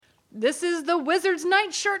This is the Wizard's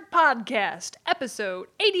Nightshirt Podcast, episode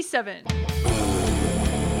 87.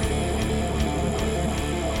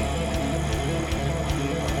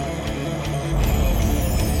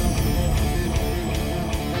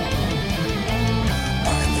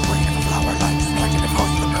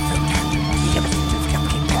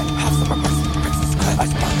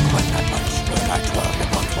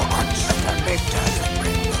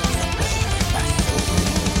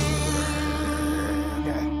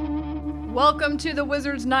 Welcome to the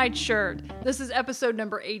Wizard's Nightshirt. This is episode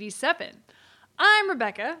number 87. I'm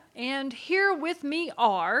Rebecca, and here with me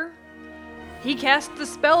are... He cast the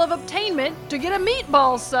spell of obtainment to get a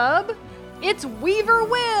meatball sub. It's Weaver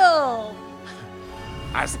Will.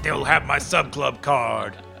 I still have my sub club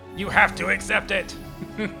card. You have to accept it.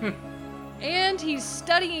 And he's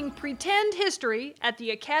studying pretend history at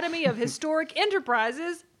the Academy of Historic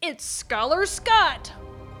Enterprises. It's Scholar Scott.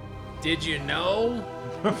 Did you know?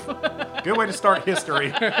 Good way to start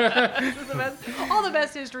history. All the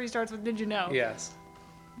best history starts with "Did you know?" Yes.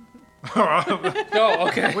 Oh,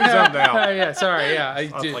 okay. We zoned out. Yeah, sorry. Yeah,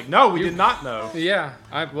 I was like, no, we did not know. Yeah.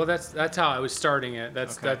 Well, that's how I was starting it.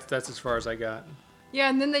 That's as far as I got. Yeah,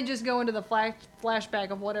 and then they just go into the flashback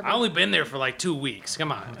of whatever. I only been there for like 2 weeks.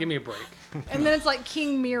 Come on, give me a break. And then it's like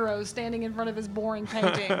King Miro standing in front of his boring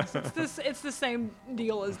paintings. It's the same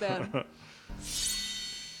deal as that.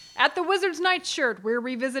 At the Wizard's Nightshirt, we're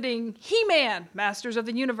revisiting He-Man, Masters of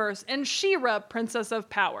the Universe, and She-Ra, Princess of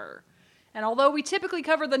Power. And although we typically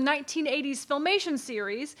cover the 1980s Filmation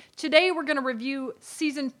series, today we're going to review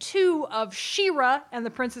Season 2 of She-Ra and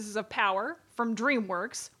the Princesses of Power from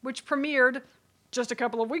DreamWorks, which premiered just a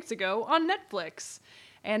couple of weeks ago on Netflix.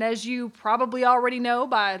 And as you probably already know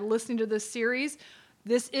by listening to this series,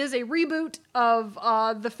 this is a reboot of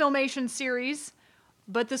the Filmation series,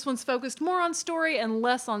 but this one's focused more on story and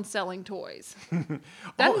less on selling toys. Do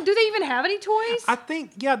they even have any toys? I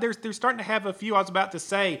think, yeah, they're starting to have a few. I was about to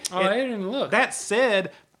say. Oh, I didn't look. That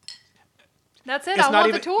said... That's it. I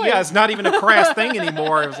want the toys. Yeah, it's not even a crass thing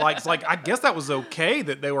anymore. It's like I guess that was okay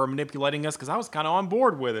that they were manipulating us because I was kind of on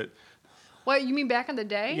board with it. What, you mean back in the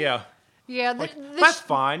day? Yeah. Yeah. That's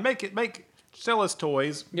fine. Sell us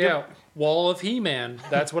toys. Yeah. Wall of He-Man.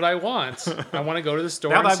 That's what I want. I want to go to the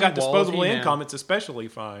store. Now that and I've got see Wall of disposable He-Man. income, it's especially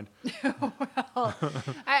fine. Well,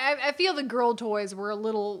 I feel the girl toys were a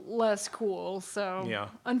little less cool, so Yeah.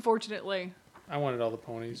 Unfortunately. I wanted all the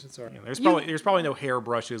ponies. It's all right. Yeah, there's probably no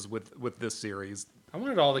hairbrushes with this series. I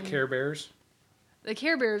wanted all the Care Bears. The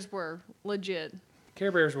Care Bears were legit.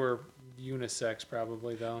 Care Bears were unisex,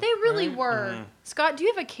 probably though. They really right? were. Mm-hmm. Scott, do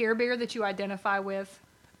you have a Care Bear that you identify with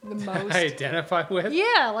the most? I identify with?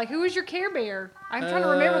 Yeah, like who is your Care Bear? I'm trying to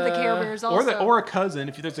remember the Care Bears also. Or a cousin,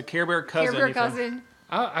 if there's a Care Bear cousin. Care Bear cousin.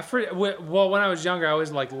 Well, when I was younger, I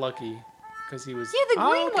always liked Lucky because he was. Yeah, the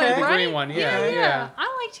green one, right? The green one, yeah.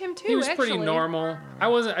 I liked him too. He was actually pretty normal.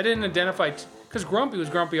 I didn't identify because Grumpy was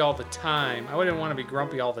grumpy all the time. I wouldn't want to be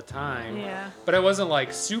grumpy all the time. Yeah. But I wasn't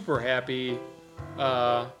like super happy.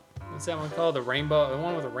 What's that one called? The rainbow. The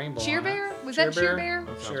one with the rainbow. Cheer on Bear? it. Was that Cheer Bear?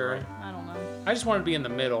 Sure. right. I don't know. I just wanted to be in the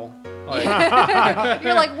middle. Like,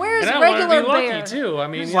 You're like, where's and I regular wanted to be bear? Lucky too. I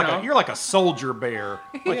mean, You're like a soldier bear.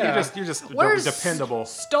 Like Yeah. you're just Where's dependable.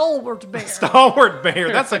 Stalwart Bear? Stalwart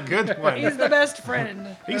bear. That's a good one. He's the best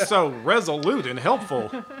friend. He's so resolute and helpful.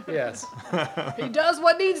 Yes. He does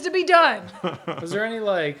what needs to be done. Was there any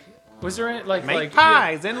like Make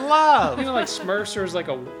pies and love. You know, like Smurfs,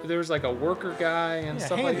 there was like a worker guy and Yeah,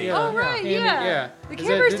 stuff Handy. like that. Oh, right, Handy, yeah. The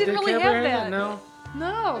Care Bears didn't really Care have Bear that. No,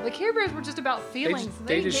 No, the Care Bears were just about they feelings. just,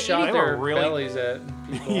 they just didn't shot get They were their really- bellies at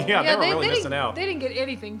people. Yeah, they were really missing out. They didn't get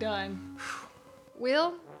anything done.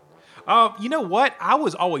 Will? You know what? I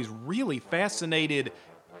was always really fascinated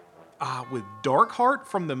with Darkheart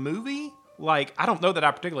from the movie. Like, I don't know that I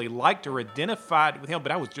particularly liked or identified with him,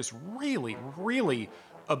 but I was just really, really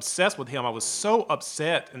obsessed with him. I was so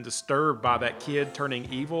upset and disturbed by that kid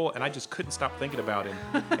turning evil, and I just couldn't stop thinking about him.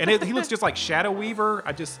 And he looks just like Shadow Weaver.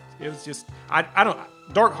 I don't,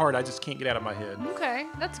 Darkheart, I just can't get out of my head. Okay,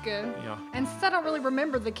 that's good. Yeah. And since I don't really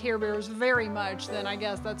remember the Care Bears very much, then I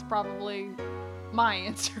guess that's probably my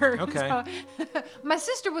answer. Okay. So, my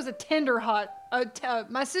sister was a tender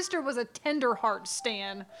heart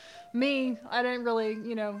stan. Me, I didn't really,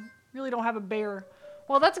 really don't have a bear.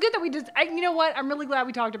 Well, that's good that we just, you know what? I'm really glad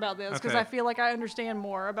we talked about this because Okay. I feel like I understand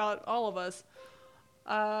more about all of us.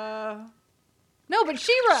 No, but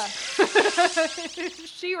She-Ra.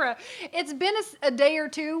 She-Ra. It's been a day or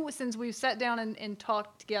two since we've sat down and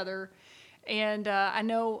talked together. And I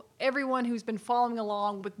know everyone who's been following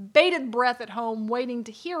along with bated breath at home waiting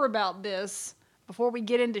to hear about this before we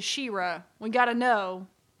get into She-Ra. We got to know,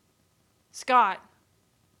 Scott,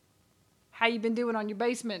 how you been doing on your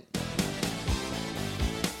basement?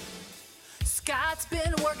 Scott's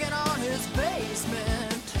been working on his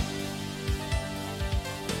basement.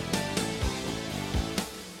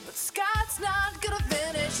 But Scott's not gonna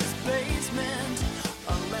finish his basement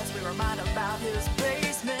unless we remind him about his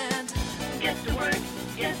basement. Get to work,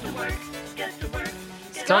 get to work, get to work.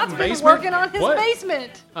 Scott's been basement? working on his What?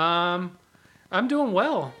 basement. I'm doing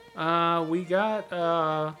well. We got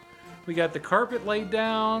the carpet laid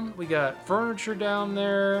down. We got furniture down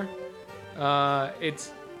there.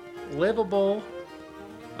 It's livable.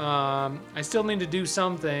 I still need to do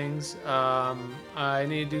some things. I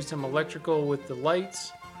need to do some electrical with the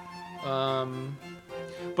lights.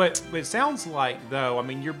 But it sounds like, though, I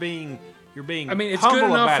mean, you're being I mean, it's humble good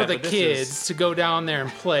enough about for it, the but this kids is- to go down there and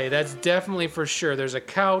play. That's definitely for sure. There's a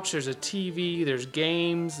couch, there's a TV, there's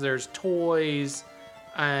games, there's toys,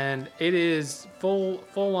 and it is full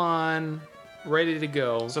on, ready to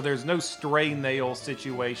go. So there's no stray nail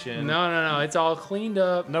situation. No. It's all cleaned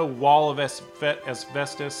up. No wall of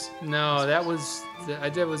asbestos. No, I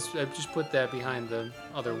just put that behind the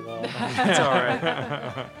other wall. It's all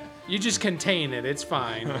right. You just contain it. It's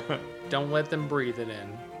fine. Don't let them breathe it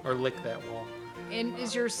in or lick that wall. And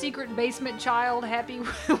is your secret basement child happy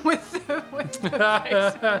with the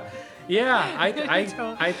basement? Yeah, I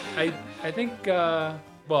think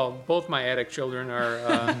well, both my attic children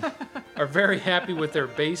are very happy with their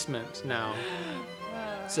basement now.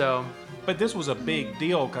 So, But this was a big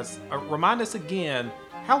deal because remind us again,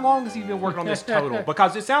 how long has he been working on this total?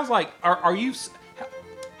 Because it sounds like are you?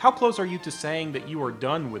 How close are you to saying that you are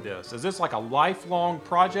done with this? Is this like a lifelong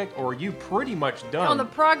project, or are you pretty much done? On the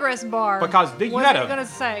progress bar. Because you what had are you gonna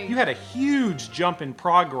say? you had a huge jump in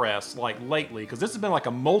progress like lately, because this has been like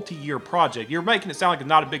a multi-year project. You're making it sound like it's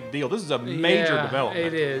not a big deal. This is a major yeah,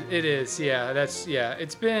 development. It is. Yeah,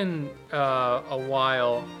 it's been a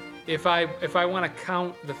while. If I want to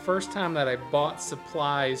count the first time that I bought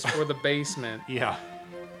supplies for the basement, Yeah.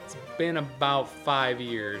 it's been about 5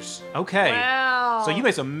 years. Okay. Wow. So you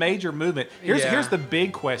made some major movement. Yeah. Here's the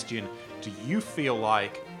big question. Do you feel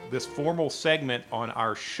like this formal segment on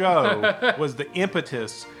our show was the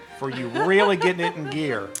impetus for you really getting it in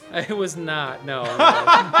gear? It was not. No.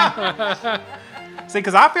 See,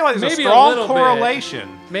 because I feel like there's Maybe a a strong little bit.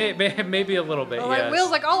 correlation. Maybe a little bit. Well, like yes.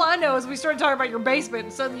 Will's like, all I know is we started talking about your basement,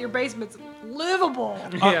 and suddenly your basement's livable.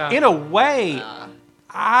 Yeah. In a way,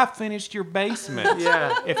 I finished your basement.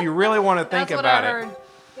 Yeah. If you really want to think That's what about I it. heard.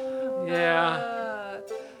 Yeah.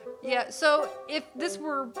 Yeah, so if this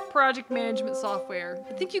were project management software,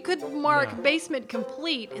 I think you could mark Yeah. basement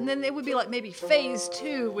complete, and then it would be like maybe phase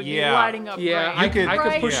 2 would Yeah. be lighting up. Yeah, right? I could- could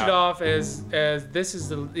Right? push Yeah. it off as this is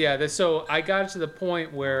the so I got to the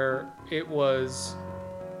point where it was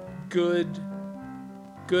good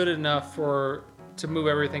enough to move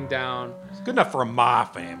everything down. It's good enough for my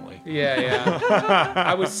family. Yeah.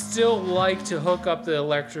 I would still like to hook up the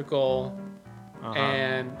electrical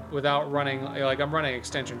and without running, like I'm running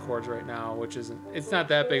extension cords right now, which it's not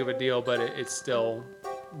that big of a deal, but it's still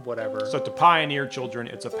whatever. So to pioneer children,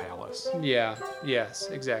 it's a palace. Yeah. Yes.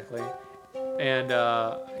 Exactly. And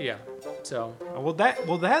yeah. So Well,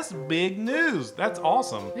 that's big news. That's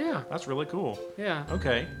awesome. Yeah. That's really cool. yeah.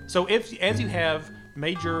 Okay. So as you have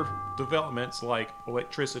major developments like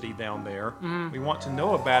electricity down there, we want to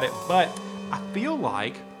know about it. But I feel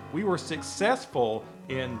like we were successful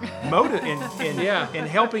in Yeah. in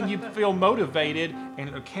helping you feel motivated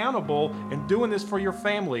and accountable and doing this for your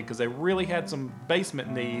family, because they really had some basement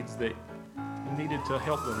needs that you needed to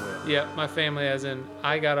help them with. Yeah, my family, as in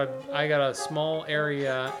I got a small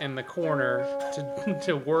area in the corner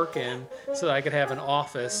to work in, so that I could have an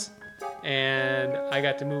office, and I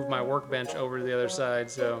got to move my workbench over to the other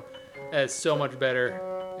side. So that's so much better.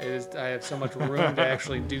 I have so much room to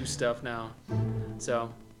actually do stuff now.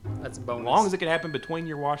 So that's a bonus. As long as it can happen between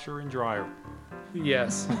your washer and dryer.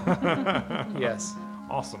 Yes. Yes.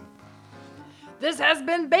 Awesome. This has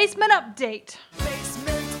been Basement Update.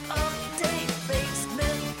 Basement update,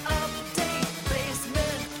 basement update,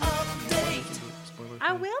 basement update.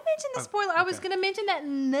 I will mention the spoiler. I was okay. going to mention that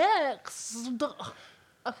next.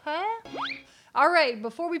 Okay? All right,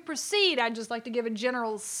 before we proceed, I'd just like to give a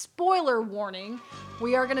general spoiler warning.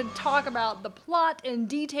 We are going to talk about the plot and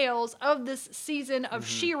details of this season of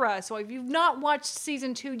She-Ra. So if you've not watched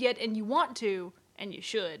season 2 yet and you want to, and you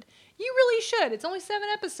should, you really should. It's only 7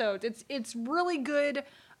 episodes. It's really good.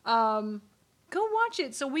 Go watch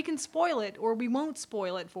it so we can spoil it, or we won't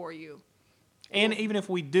spoil it for you. And even if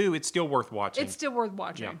we do, it's still worth watching. It's still worth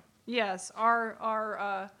watching. Yeah. Yes,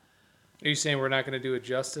 our Are you saying we're not going to do it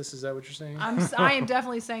justice? Is that what you're saying? I am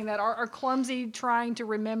definitely saying that. Our clumsy trying to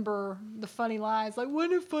remember the funny lines. Like,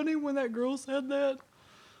 wasn't it funny when that girl said that?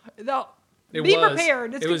 No, be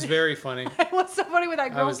prepared. It was very funny. It was so funny when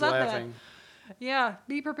that I girl was said laughing. that. Yeah,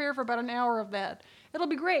 be prepared for about an hour of that. It'll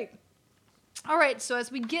be great. All right, so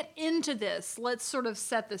as we get into this, let's sort of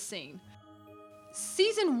set the scene.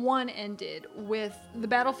 Season 1 ended with the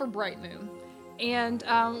battle for Bright Moon, and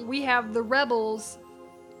we have the rebels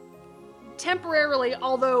temporarily,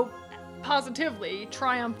 although positively,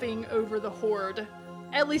 triumphing over the Horde,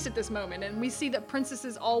 at least at this moment. And we see that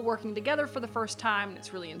princesses all working together for the first time, and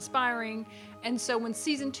it's really inspiring. And so when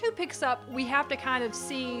season 2 picks up, we have to kind of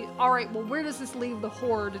see, all right, well, where does this leave the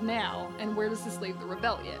Horde now? And where does this leave the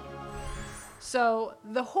rebellion? So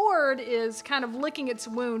the Horde is kind of licking its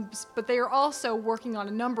wounds, but they are also working on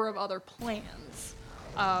a number of other plans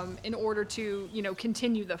in order to,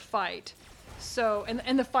 continue the fight. So,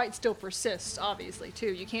 and the fight still persists, obviously,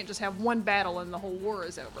 too. You can't just have one battle and the whole war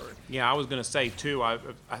is over. Yeah, I was going to say, too,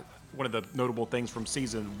 one of the notable things from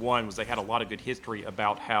season 1 was they had a lot of good history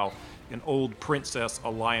about how an old princess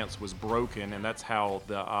alliance was broken, and that's how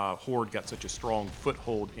the Horde got such a strong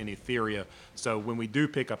foothold in Etheria. So when we do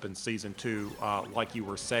pick up in season 2, like you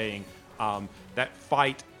were saying, that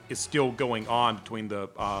fight is still going on between the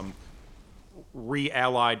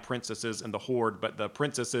re-allied princesses and the Horde, but the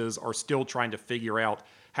princesses are still trying to figure out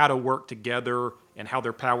how to work together and how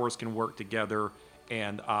their powers can work together,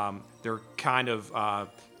 and they're kind of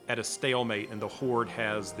at a stalemate, and the Horde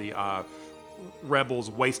has the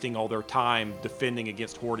rebels wasting all their time defending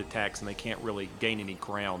against Horde attacks, and they can't really gain any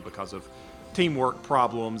ground because of teamwork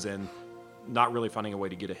problems and not really finding a way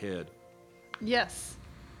to get ahead. Yes.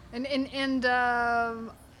 And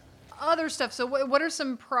other stuff. So what are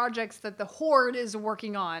some projects that the Horde is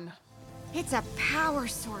working on? It's a power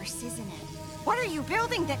source, isn't it? What are you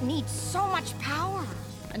building that needs so much power?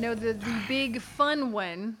 I know the big fun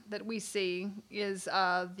one that we see is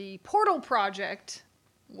the Portal Project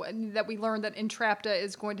that we learned that Entrapta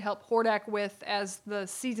is going to help Hordak with as the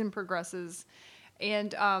season progresses.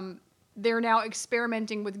 And they're now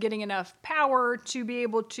experimenting with getting enough power to be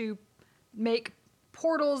able to make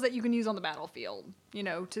portals that you can use on the battlefield,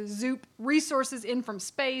 to zoop resources in from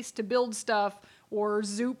space to build stuff, or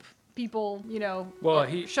zoop people,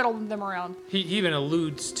 shuttle them around. He even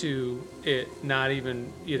alludes to it not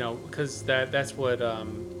even, because that's what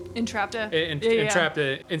Entrapta.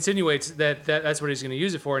 Entrapta insinuates that's what he's going to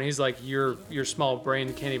use it for, and he's like, your small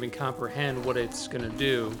brain can't even comprehend what it's going to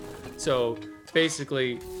do. So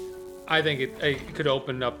basically, I think it could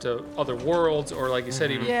open up to other worlds, or like you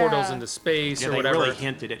said, even portals into space or whatever. They really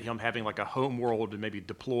hinted at him having like a home world and maybe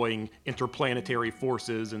deploying interplanetary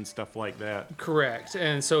forces and stuff like that. Correct.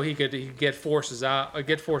 And so he could get forces out, or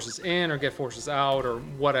get forces in, or get forces out, or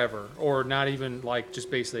whatever, or not even like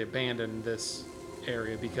just basically abandon this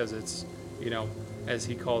area because it's, as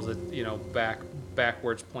he calls it,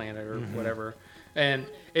 backwards planet or whatever. And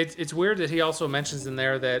it's weird that he also mentions in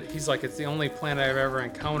there that he's like, it's the only planet I've ever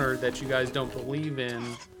encountered that you guys don't believe in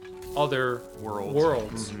other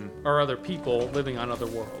worlds or other people living on other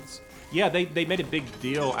worlds. Yeah, they made a big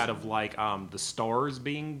deal out of like the stars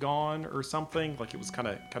being gone or something. Like it was kind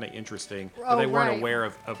of interesting. But they weren't aware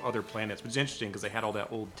of other planets, which is interesting because they had all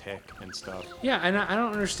that old tech and stuff. Yeah, and I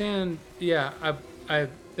don't understand. Yeah, I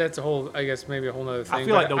that's a whole, I guess maybe a whole other thing. I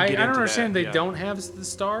feel like they'll get into I don't understand that, they don't have the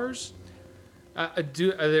stars.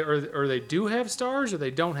 Or they do have stars, or they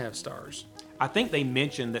don't have stars. I think they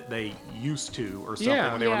mentioned that they used to or something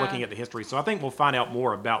when they were looking at the history. So I think we'll find out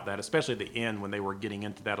more about that, especially at the end when they were getting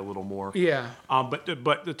into that a little more. Yeah.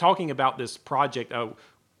 But talking about this project,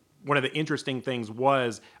 one of the interesting things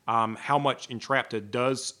was how much Entrapta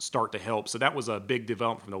does start to help. So that was a big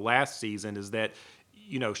development from the last season, is that,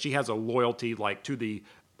 she has a loyalty like to the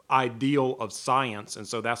ideal of science, and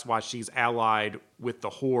so that's why she's allied with the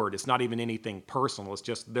Horde. It's not even anything personal. It's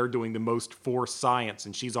just they're doing the most for science,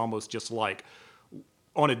 and she's almost just like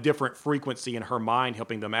on a different frequency in her mind,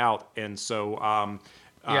 helping them out. And so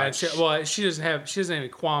she doesn't have any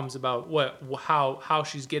qualms about how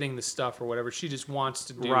she's getting the stuff or whatever. She just wants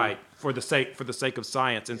to do for the sake of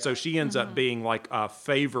science. And so she ends up being like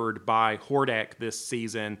favored by Hordak this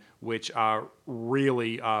season, which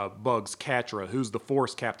really bugs Catra, who's the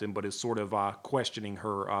Force captain, but is sort of questioning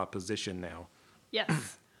her position now.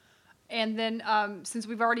 Yes. And then, since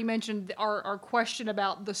we've already mentioned our question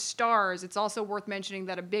about the stars, it's also worth mentioning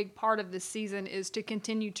that a big part of this season is to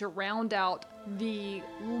continue to round out the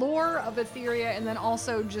lore of Etheria, and then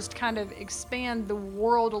also just kind of expand the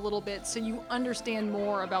world a little bit so you understand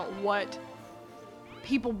more about what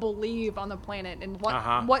people believe on the planet and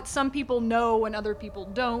what some people know and other people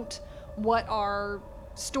don't, what are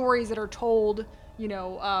stories that are told,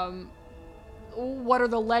 what are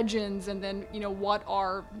the legends, and then, what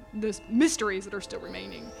are the mysteries that are still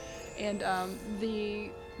remaining. And the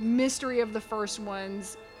mystery of the first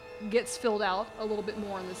ones gets filled out a little bit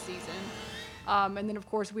more in this season. And then, of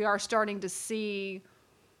course, we are starting to see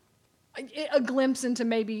a glimpse into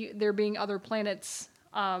maybe there being other planets,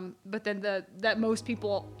 but then that most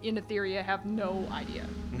people in Etheria have no idea.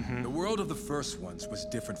 The world of the first ones was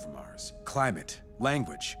different from ours. Climate,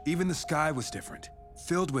 language, even the sky was different.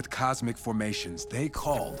 Filled with cosmic formations they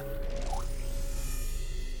called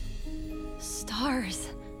Stars.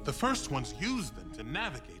 The first ones used them to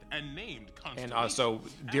navigate and named constellations. And so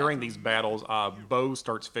during these battles, Bo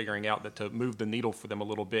starts figuring out that to move the needle for them a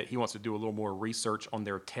little bit, he wants to do a little more research on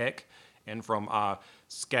their tech. And from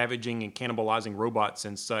scavenging and cannibalizing robots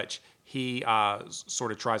and such, he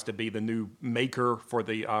sort of tries to be the new maker for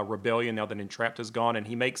the rebellion now that Entrapped is gone. And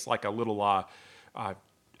he makes like a little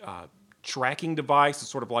tracking device.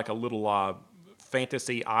 It's sort of like a little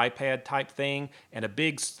fantasy iPad type thing. And a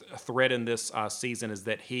big thread in this season is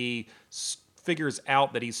that he figures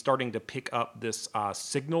out that he's starting to pick up this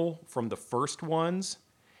signal from the first ones.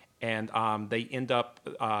 And they end up,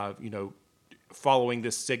 following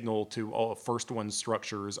this signal to all first one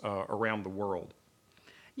structures around the world.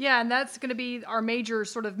 Yeah, and that's going to be our major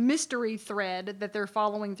sort of mystery thread that they're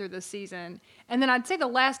following through this season. And then I'd say the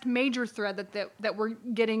last major thread that we're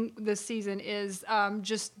getting this season is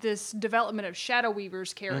just this development of Shadow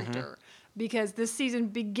Weaver's character. Because this season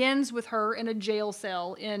begins with her in a jail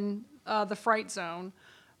cell in the Fright Zone,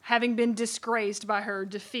 having been disgraced by her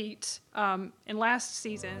defeat in last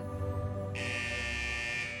season.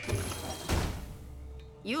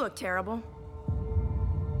 You look terrible.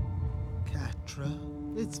 Catra,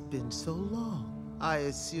 it's been so long. I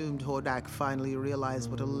assumed Hordak finally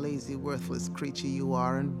realized what a lazy, worthless creature you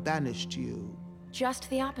are and banished you. Just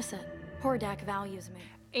the opposite. Hordak values me.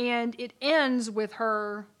 And it ends with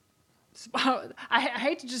her... I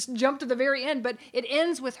hate to just jump to the very end, but it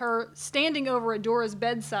ends with her standing over Adora's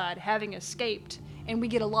bedside, having escaped. And we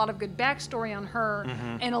get a lot of good backstory on her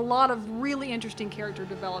and a lot of really interesting character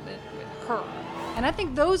development with her. And I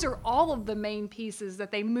think those are all of the main pieces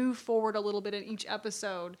that they move forward a little bit in each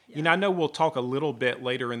episode. I know we'll talk a little bit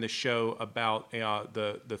later in the show about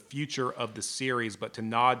the future of the series, but to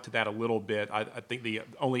nod to that a little bit, I think the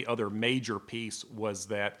only other major piece was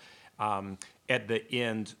that at the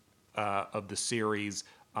end of the series,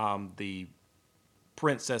 the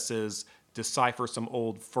princesses decipher some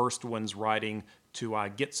old First One's writing to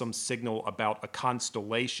get some signal about a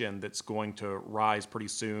constellation that's going to rise pretty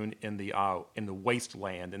soon in the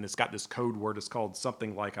wasteland, and it's got this code word. It's called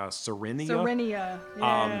something like Serenia. Serenia,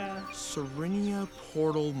 yeah. Serenia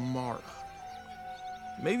Portal Mara.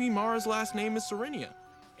 Maybe Mara's last name is Serenia.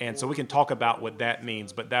 And so we can talk about what that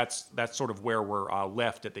means, but that's sort of where we're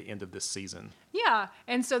left at the end of this season. Yeah,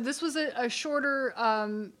 and so this was a shorter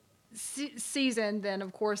season than,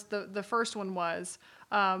 of course, the first one was.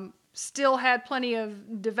 Still had plenty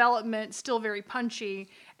of development, still very punchy.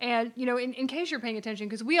 And, in case you're paying attention,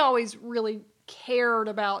 because we always really cared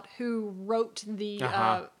about who wrote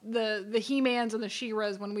the He-Mans and the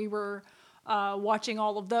She-Ras when we were watching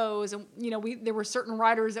all of those. And, there were certain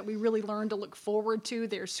writers that we really learned to look forward to,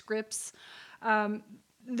 their scripts.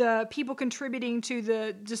 The people contributing to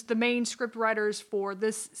the main script writers for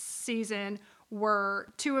this season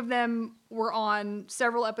were, two of them were on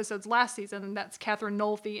several episodes last season, and that's Catherine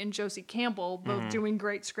Nolfi and Josie Campbell, both doing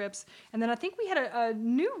great scripts. And then I think we had a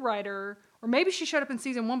new writer, or maybe she showed up in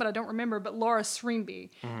season 1, but I don't remember, but Laura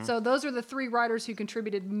Srimby. So those are the three writers who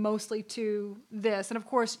contributed mostly to this. And of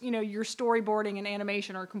course, your storyboarding and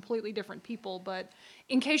animation are completely different people, but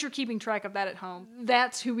in case you're keeping track of that at home,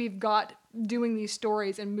 that's who we've got doing these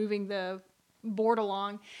stories and moving the board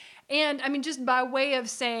along. And I mean, just by way of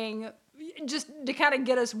saying, just to kind of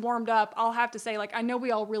get us warmed up, I'll have to say, I know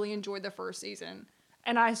we all really enjoyed the first season,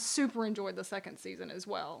 and I super enjoyed the second season as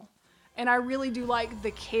well. And I really do like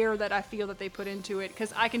the care that I feel that they put into it,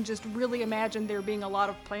 because I can just really imagine there being a lot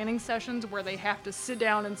of planning sessions where they have to sit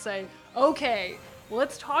down and say, okay,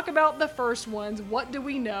 let's talk about the first ones. What do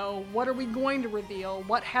we know? What are we going to reveal?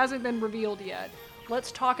 What hasn't been revealed yet?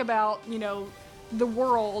 Let's talk about, the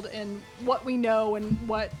world and what we know and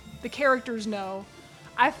what the characters know.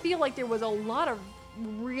 I feel like there was a lot of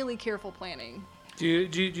really careful planning. Do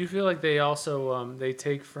you feel like they also they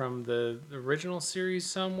take from the original series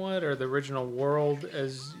somewhat, or the original world,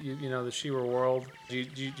 as the She-Ra world? Do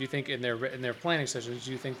you think in their planning sessions,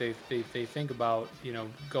 do you think they think about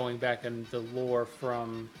going back in the lore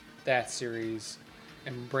from that series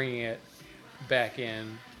and bringing it back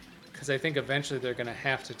in because I think eventually they're going to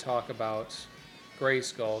have to talk about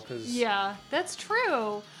Grayskull. Yeah, that's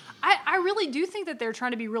true. I really do think that they're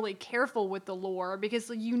trying to be really careful with the lore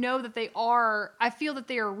because you know that I feel that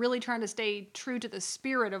they are really trying to stay true to the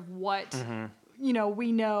spirit of what,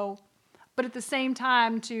 we know, but at the same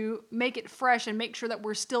time to make it fresh and make sure that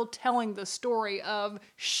we're still telling the story of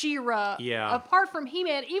She-Ra apart from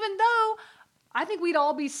He-Man, even though I think we'd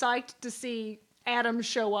all be psyched to see Adam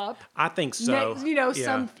show up. I think so.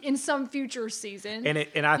 In some future season.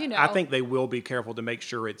 I think they will be careful to make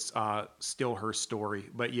sure it's still her story.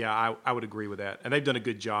 But yeah, I would agree with that. And they've done a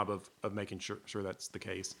good job of making sure that's the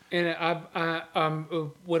case. And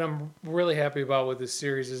what I'm really happy about with this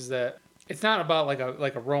series is that it's not about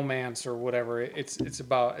like a romance or whatever.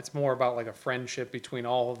 It's more about like a friendship between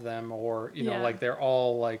all of them, or like they're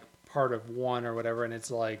all like part of one or whatever. And it's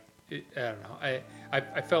like, I don't know.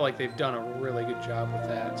 I felt like they've done a really good job with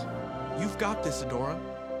that. You've got this, Adora.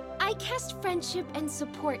 I cast friendship and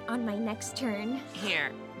support on my next turn.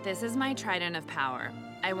 Here, this is my trident of power.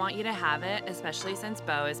 I want you to have it, especially since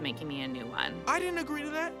Bo is making me a new one. I didn't agree to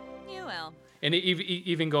that. You will. And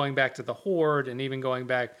even going back to the Horde, and even going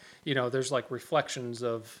back, there's like reflections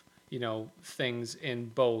of, things in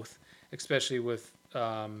both, especially with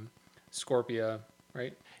Scorpia,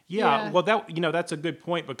 right? Yeah, well, that's a good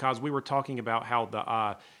point because we were talking about how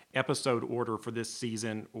the episode order for this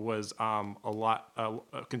season was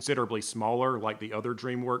considerably smaller, like the other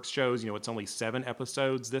DreamWorks shows. It's only 7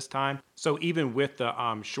 episodes this time. So even with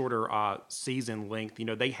the shorter season length,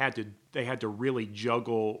 they had to really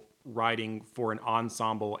juggle writing for an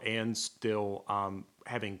ensemble and still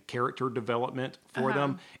having character development for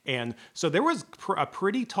them. And so there was a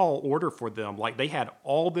pretty tall order for them. Like they had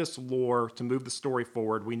all this lore to move the story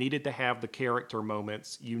forward. We needed to have the character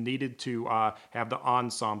moments. You needed to have the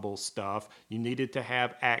ensemble stuff. You needed to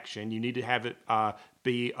have action. You needed to have it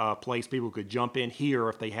be a place people could jump in here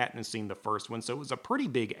if they hadn't seen the first one. So it was a pretty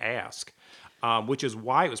big ask. Which is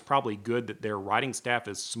why it was probably good that their writing staff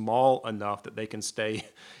is small enough that they can stay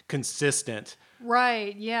consistent.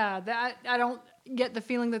 Right, yeah. I don't get the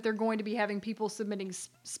feeling that they're going to be having people submitting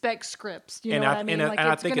spec scripts. You know what I mean? And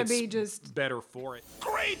I think it's be just better for it.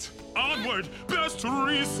 Great! Onward! Best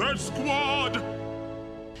research squad!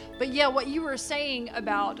 But yeah, what you were saying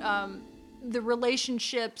about the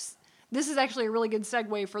relationships, this is actually a really good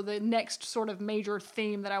segue for the next sort of major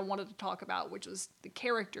theme that I wanted to talk about, which was the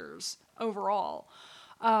characters overall.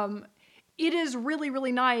 It is really,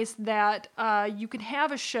 really nice that you can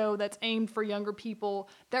have a show that's aimed for younger people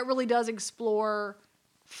that really does explore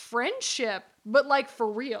friendship, but like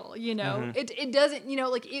for real, It doesn't,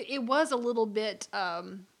 it was a little bit,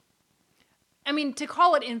 to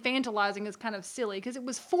call it infantilizing is kind of silly because it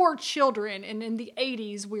was for children, and in the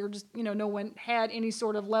 80s we were just, no one had any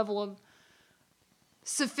sort of level of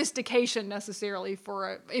sophistication necessarily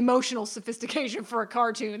emotional sophistication for a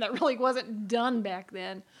cartoon. That really wasn't done back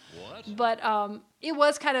then. What? But it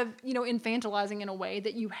was kind of, infantilizing in a way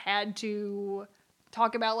that you had to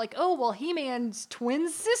talk about like, oh, well, He-Man's twin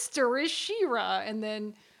sister is She-Ra. And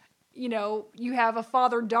then, you have a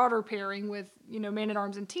father-daughter pairing with,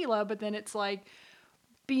 Man-at-Arms and Teela. But then it's like,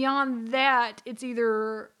 beyond that, it's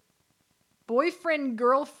either boyfriend,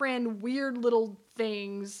 girlfriend, weird little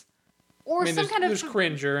things. Or some kind of... There's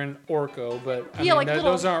Cringer and Orko, but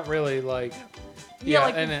those aren't really like...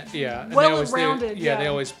 well-rounded. They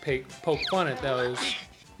always poke fun at those,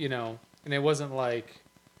 and it wasn't like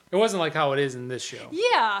how it is in this show.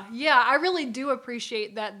 Yeah, I really do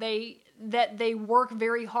appreciate that they work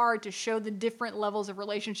very hard to show the different levels of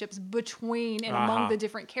relationships between and among the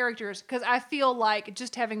different characters. Because I feel like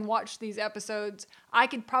just having watched these episodes, I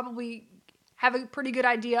could probably have a pretty good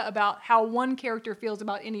idea about how one character feels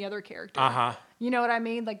about any other character. You know what I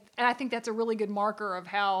mean? Like, and I think that's a really good marker of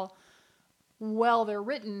how well they're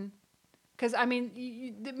written. Because,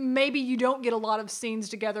 maybe you don't get a lot of scenes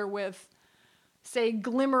together with, say,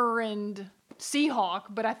 Glimmer and Seahawk,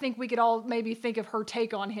 but I think we could all maybe think of her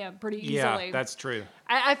take on him pretty easily. Yeah, that's true.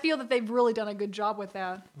 I feel that they've really done a good job with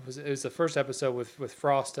that. It was the first episode with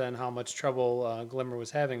Frosta and how much trouble Glimmer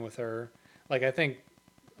was having with her. Like, I think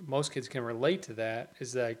most kids can relate to that,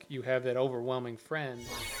 is like you have that overwhelming friend.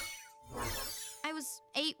 I was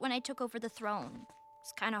 8 when I took over the throne.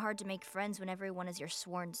 It's kind of hard to make friends when everyone is your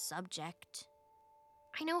sworn subject.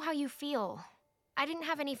 I know how you feel. I didn't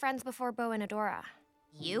have any friends before Bo and Adora.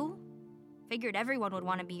 You? Figured everyone would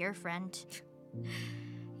want to be your friend.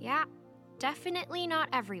 Yeah, definitely not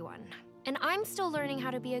everyone. And I'm still learning how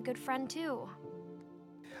to be a good friend too.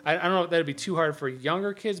 I don't know if that'd be too hard for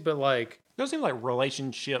younger kids, but like... Those seem like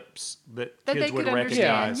relationships that That kids they would could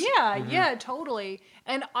recognize. understand. Yeah, totally.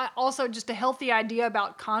 And also just a healthy idea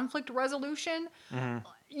about conflict resolution.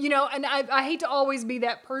 You know, and I hate to always be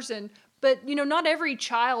that person, but, you know, not every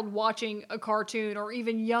child watching a cartoon or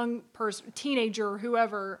even young person, teenager,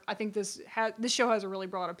 whoever, I think this show has a really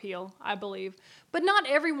broad appeal, I believe. But not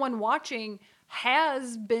everyone watching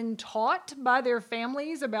has been taught by their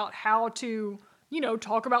families about how to, you know,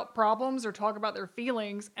 talk about problems or talk about their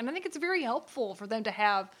feelings. And I think it's very helpful for them to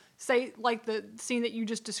have, say, like the scene that you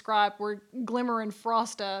just described where Glimmer and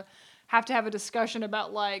Frosta have to have a discussion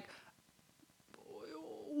about, like,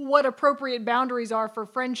 what appropriate boundaries are for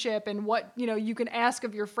friendship and what, you know, you can ask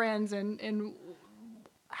of your friends and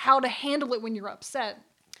how to handle it when you're upset.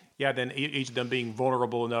 Yeah, then each of them being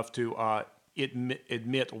vulnerable enough to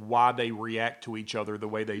admit why they react to each other the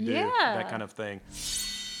way they do, that kind of thing.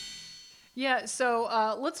 Yeah,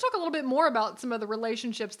 so let's talk a little bit more about some of the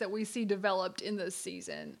relationships that we see developed in this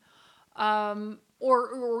season,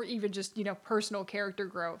 or even just, you know, personal character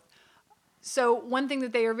growth. So one thing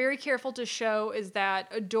that they are very careful to show is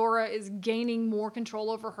that Adora is gaining more control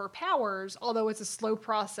over her powers, although it's a slow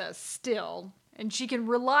process still. And she can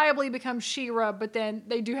reliably become She-Ra, but then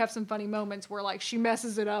they do have some funny moments where, like, she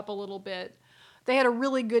messes it up a little bit. They had a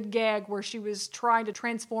really good gag where she was trying to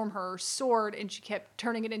transform her sword and she kept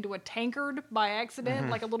turning it into a tankard by accident,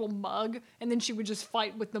 like a little mug, and then she would just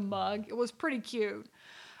fight with the mug. It was pretty cute.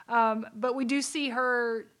 But we do see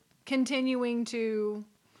her continuing to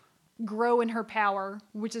grow in her power,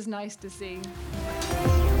 which is nice to see.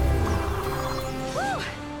 Woo!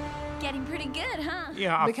 Getting pretty good, huh?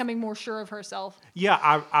 Yeah, becoming more sure of herself.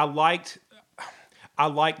 Yeah, I liked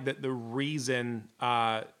that the reason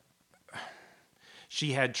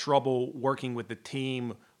she had trouble working with the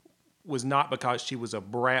team was not because she was a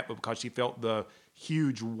brat, but because she felt the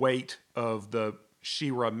huge weight of the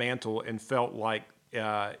She-Ra mantle and felt like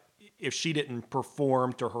if she didn't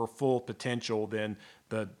perform to her full potential, then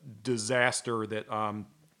the disaster that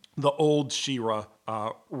the old She-Ra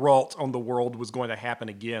wrought on the world was going to happen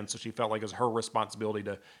again. So she felt like it was her responsibility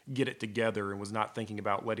to get it together and was not thinking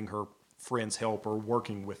about letting her friends help or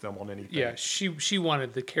working with them on anything. Yeah, she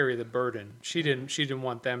wanted to carry the burden. She didn't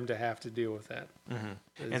want them to have to deal with that.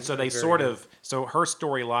 And so they so her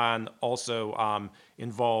storyline also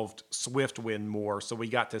involved Swiftwind more. So we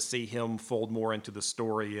got to see him fold more into the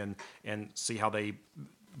story and see how they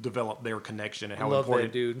develop their connection and how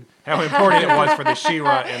important it was for the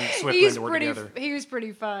She-Ra and Swiftwind to work together. He was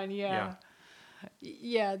pretty fun, yeah.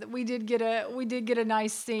 Yeah, we did get a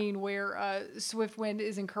nice scene where Swiftwind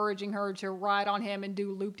is encouraging her to ride on him and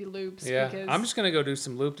do loop-de-loops. Yeah, because... I'm just gonna go do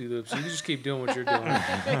some loop-de-loops. You just keep doing what you're doing.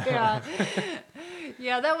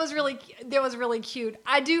 Yeah, that was really cute.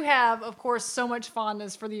 I do have, of course, so much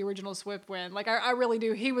fondness for the original Swiftwind. Like I really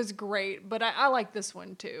do. He was great, but I like this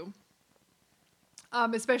one too.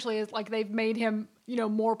 Especially as like they've made him, you know,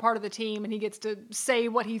 more part of the team, and he gets to say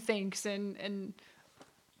what he thinks and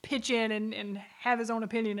pitch in and have his own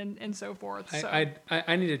opinion and so forth. So.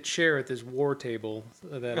 I need a chair at this war table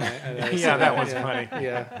that I yeah, that was funny.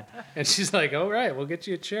 Yeah, and she's like, "All right, we'll get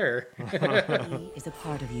you a chair." Is a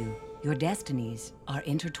part of you. Your destinies are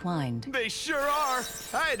intertwined. They sure are.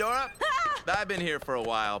 Hi, Dora. I've been here for a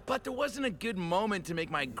while, but there wasn't a good moment to make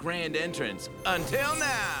my grand entrance until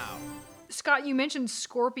now. Scott, you mentioned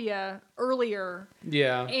Scorpia earlier.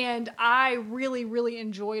 Yeah. And I really, really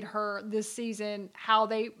enjoyed her this season, how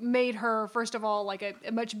they made her, first of all, like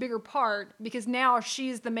a much bigger part, because now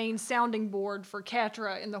she's the main sounding board for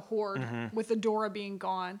Catra in the Horde, with Adora being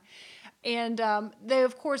gone. And they,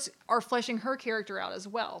 of course, are fleshing her character out as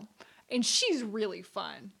well. And she's really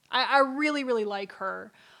fun. I really, really like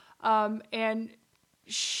her. And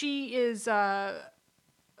she is...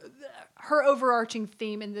 her overarching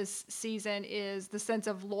theme in this season is the sense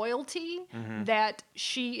of loyalty that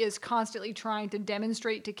she is constantly trying to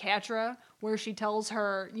demonstrate to Catra, where she tells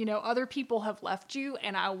her, you know, other people have left you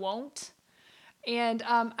and I won't. And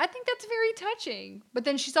I think that's very touching. But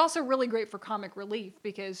then she's also really great for comic relief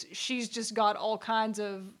because she's just got all kinds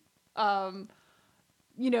of,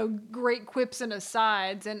 you know, great quips and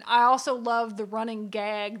asides. And I also love the running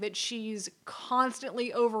gag that she's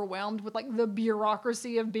constantly overwhelmed with, like, the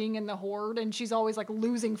bureaucracy of being in the Horde. And she's always, like,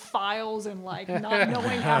 losing files and, like, not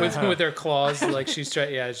knowing how with her claws, like, she's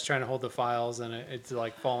trying to hold the files and it's,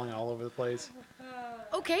 like, falling all over the place.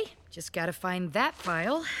 Okay, just gotta find that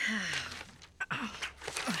file.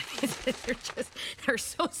 they're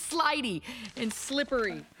so slidey and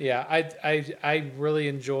slippery. Yeah, I really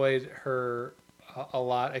enjoyed her a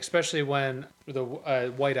lot, especially when the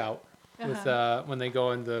whiteout with when they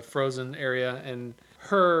go in the frozen area and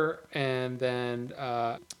her and then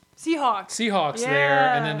Seahawks there,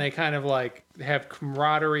 and then they kind of like have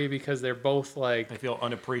camaraderie because they're both like they feel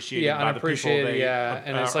unappreciated. Yeah, by the people they,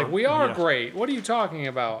 and it's like we are great. What are you talking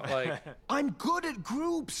about? Like I'm good at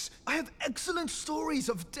groups. I have excellent stories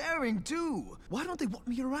of daring too. Why don't they want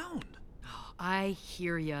me around? I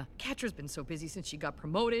hear ya. Catra's been so busy since she got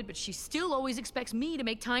promoted, but she still always expects me to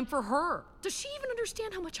make time for her. Does she even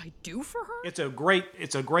understand how much I do for her? It's a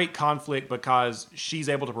great conflict because she's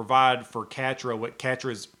able to provide for Catra what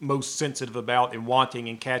Catra is most sensitive about and wanting,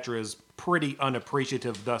 and Catra is pretty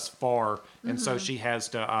unappreciative thus far, and so she has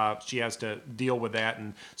to deal with that.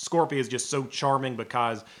 And Scorpia is just so charming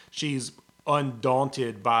because she's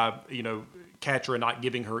undaunted by Catra not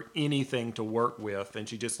giving her anything to work with, and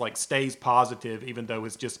she just like stays positive even though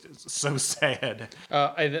it's just so sad.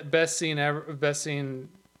 The best scene ever.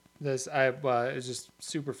 It's just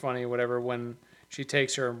super funny. Whatever, when she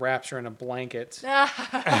takes her and wraps her in a blanket,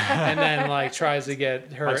 and then like tries to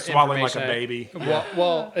get her like swallowing like information. a baby.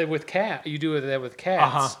 Well, with cat, you do that with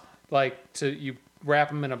cats. Like you wrap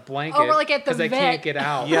them in a blanket like at the because they vet. can't get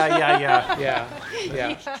out.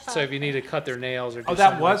 Yeah. So if you need to cut their nails or do that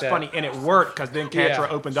something was like funny, and it worked because then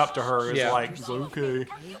Catra opened up to her. It's Yeah. like it's okay.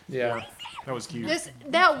 Yeah. That was cute.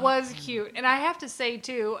 That was cute, and I have to say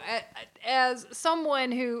too, as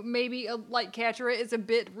someone who maybe like Catra is a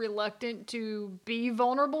bit reluctant to be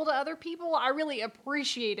vulnerable to other people, I really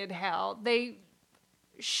appreciated how they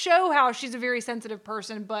show how she's a very sensitive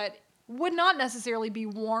person, but would not necessarily be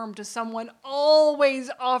warm to someone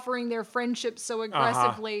always offering their friendship so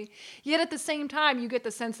aggressively. Yet at the same time, you get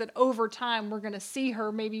the sense that over time, we're going to see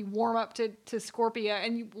her maybe warm up to Scorpia,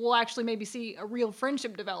 and we'll actually maybe see a real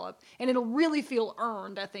friendship develop. And it'll really feel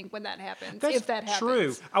earned, I think, when that happens, if that happens.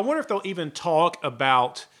 True. I wonder if they'll even talk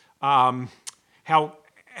about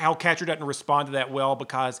how Catra doesn't respond to that well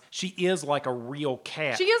because she is like a real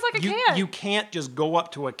cat. She is like a cat. You can't just go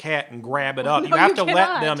up to a cat and grab it up. No, you have you to let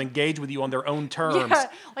cannot. them engage with you on their own terms.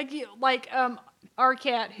 Yeah, like our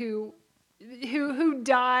cat who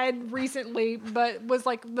died recently, but was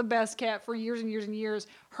like the best cat for years and years and years.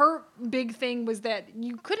 Her big thing was that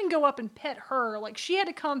you couldn't go up and pet her. Like she had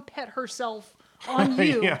to come pet herself on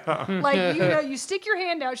you. Yeah. Like you stick your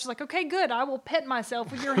hand out. She's like, okay, good. I will pet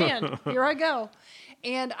myself with your hand. Here I go.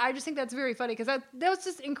 And I just think that's very funny because that was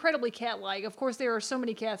just incredibly cat-like. Of course, there are so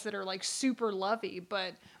many cats that are like super lovey,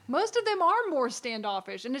 but most of them are more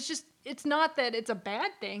standoffish. And it's not that it's a bad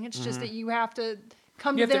thing. It's just that you have to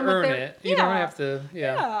come You to have them to earn with their, it. You don't have to.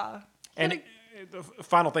 Yeah. And the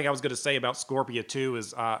final thing I was going to say about Scorpia too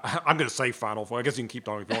is I'm going to say final. I guess you can keep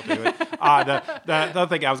talking if you want to do it. The other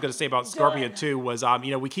thing I was going to say about Scorpia too was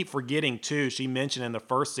we keep forgetting too. She mentioned in the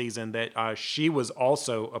first season that she was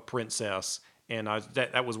also a princess. And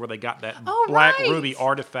that was where they got that black ruby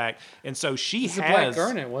artifact. And so she has... a black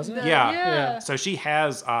garnet, wasn't it? Yeah. So she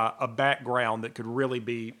has a background that could really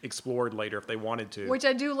be explored later if they wanted to. which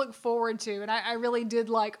I do look forward to. And I really did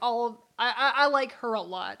like I like her a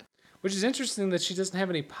lot. Which is interesting that she doesn't have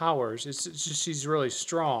any powers. It's just she's really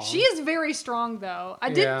strong. She is very strong, though. I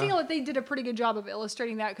did Yeah. feel that they did a pretty good job of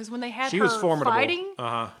illustrating that because when they had She her was formidable. fighting,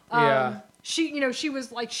 she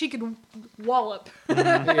was like she could wallop.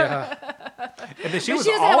 Yeah. And then she But was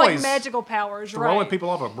she doesn't have always like magical powers, throwing right? people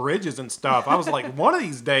off of bridges and stuff. I was like, one of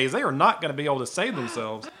these days they are not going to be able to save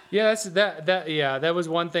themselves. Yeah, that was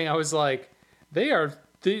one thing I was like,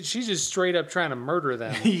 she's just straight up trying to murder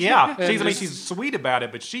them. Yeah, And she's sweet about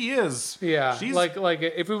it, but she is. Yeah, she's like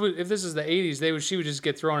if this is the 80s, she would just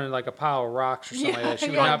get thrown in like a pile of rocks or something like that. She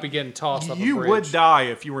would not be getting tossed off a You bridge. would die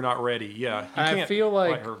if you were not ready. Yeah, you And can't I feel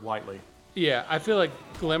like fight her lightly. Yeah, I feel like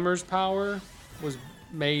Glimmer's power was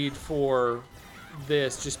made for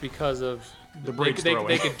this just because of The bridge they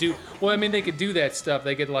throwing. could do well. I mean, they could do that stuff.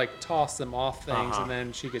 They could like toss them off things, Uh-huh. and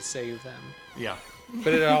then she could save them. Yeah.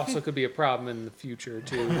 But it also could be a problem in the future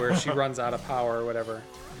too, where she runs out of power or whatever.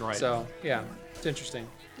 Right. So yeah, it's interesting.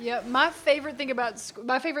 Yeah, my favorite thing that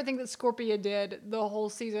Scorpia did the whole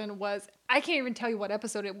season was I can't even tell you what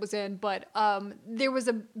episode it was in, but there was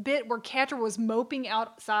a bit where Catra was moping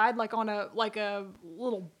outside, like on a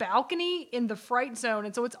little balcony in the fright zone,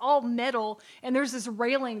 and so it's all metal, and there's this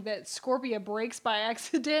railing that Scorpia breaks by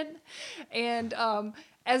accident, and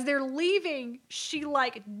as they're leaving, she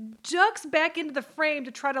like ducks back into the frame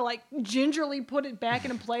to try to like gingerly put it back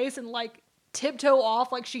into place and like tiptoe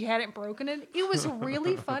off like she hadn't broken it. It was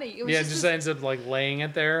really funny. It was Yeah, just ends up like laying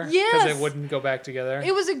it there because Yes! it wouldn't go back together.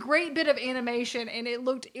 It was a great bit of animation, and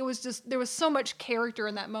there was so much character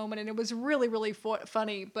in that moment, and it was really, really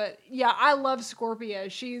funny. But yeah, I love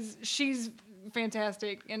Scorpia. She's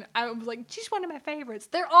fantastic, and I was like, she's one of my favorites.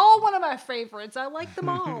 They're all one of my favorites. I like them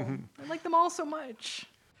all. I like them all so much.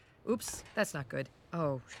 Oops, that's not good.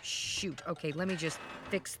 Oh, shoot. Okay, let me just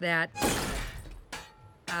fix that.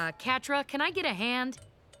 Catra, can I get a hand?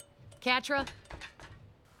 Catra?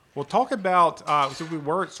 We'll talk about, so we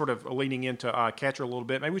were sort of leaning into Catra a little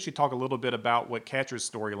bit. Maybe we should talk a little bit about what Catra's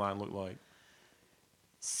storyline looked like.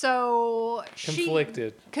 So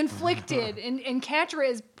Conflicted. And Catra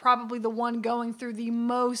is probably the one going through the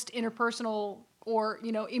most interpersonal or,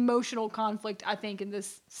 emotional conflict, I think, in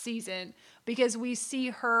this season, because we see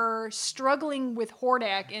her struggling with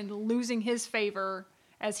Hordak and losing his favor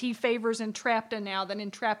as he favors Entrapta now that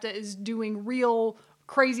Entrapta is doing real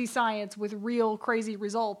crazy science with real crazy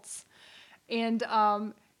results. And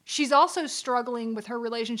she's also struggling with her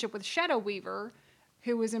relationship with Shadow Weaver,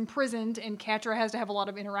 who is imprisoned, and Catra has to have a lot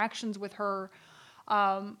of interactions with her.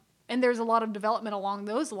 And there's a lot of development along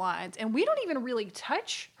those lines. And we don't even really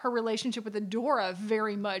touch her relationship with Adora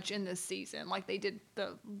very much in this season, like they did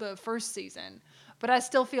the first season. But I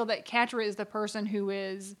still feel that Catra is the person who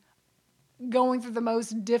is going through the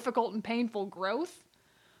most difficult and painful growth.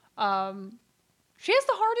 She has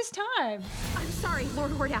the hardest time. I'm sorry,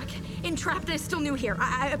 Lord Hordak. Entrapta is still new here.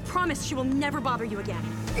 I promise she will never bother you again.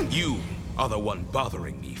 You are the one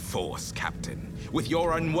bothering me, Force Captain. With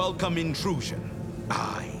your unwelcome intrusion,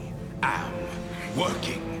 I am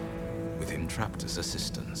working with Entrapta's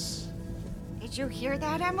assistance. Did you hear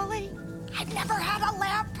that, Emily? I've never had a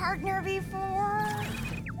lab partner before.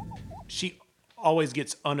 She always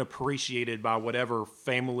gets unappreciated by whatever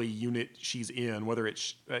family unit she's in, whether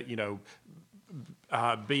it's,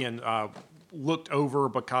 being looked over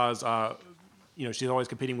because she's always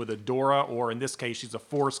competing with Adora, or in this case, she's a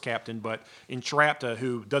Force Captain. But Entrapta,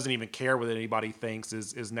 who doesn't even care what anybody thinks,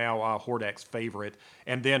 is now Hordak's favorite.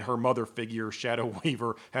 And then her mother figure, Shadow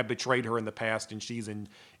Weaver, had betrayed her in the past, and she's in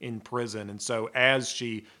prison. And so as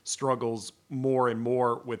she struggles more and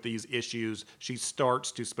more with these issues, she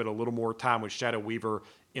starts to spend a little more time with Shadow Weaver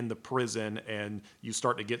in the prison, and you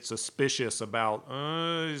start to get suspicious about,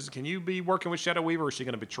 can you be working with Shadow Weaver, or is she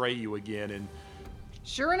going to betray you again? And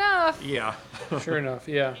sure enough. Yeah. Sure enough,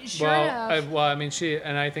 yeah. Sure enough.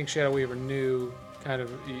 I think Shadow Weaver knew, kind of,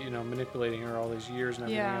 manipulating her all these years and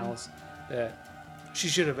everything else, that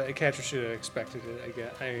Catra should have expected it, I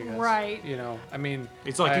guess. Right.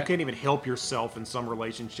 It's like you can't even help yourself in some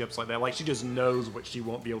relationships like that. Like, she just knows what she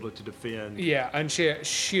won't be able to defend. Yeah, and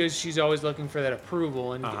she's always looking for that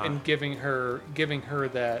approval, and giving her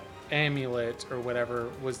that amulet or whatever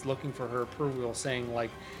was looking for her approval, saying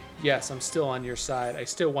like, yes, I'm still on your side. I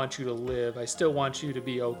still want you to live. I still want you to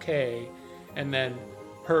be okay. And then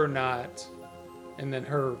her not, and then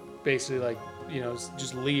her basically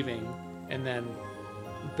just leaving, and then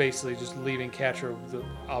basically just leaving Catra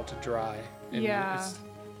out to dry. And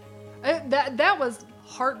that was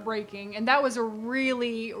heartbreaking, and that was a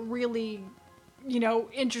really, really,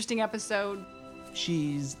 interesting episode.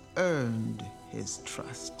 She's earned his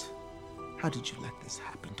trust. How did you let this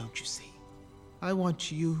happen, don't you see? I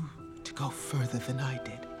want you to go further than I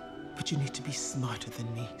did, but you need to be smarter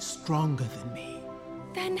than me, stronger than me.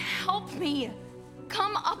 Then help me.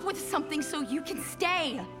 Come up with something so you can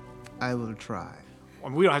stay. I will try.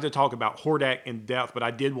 We don't have to talk about Hordak in depth, but I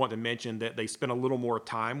did want to mention that they spent a little more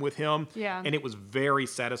time with him. Yeah. And it was very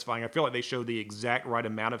satisfying. I feel like they showed the exact right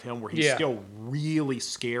amount of him where he's still really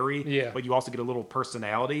scary, but you also get a little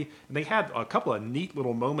personality. And they had a couple of neat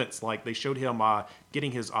little moments, like they showed him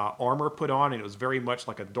getting his armor put on, and it was very much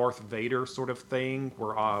like a Darth Vader sort of thing,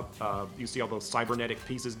 where you see all those cybernetic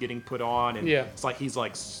pieces getting put on, and it's like he's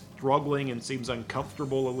like struggling and seems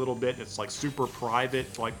uncomfortable a little bit. It's like super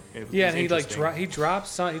private, like and he he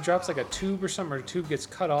drops like a tube or something, or a tube gets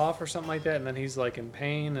cut off or something like that, and then he's like in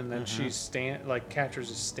pain, and then Catra's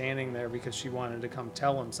just standing there because she wanted to come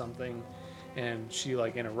tell him something, and she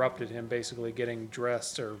like interrupted him, basically getting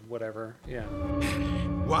dressed or whatever. Yeah.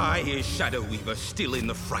 Why is Shadow Weaver still in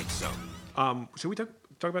the fright zone? Should we talk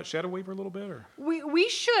about Shadow Weaver a little bit, or we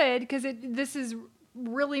should, because this is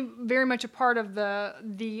really very much a part of the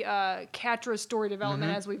Catra story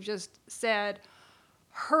development, as we've just said.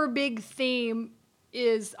 Her big theme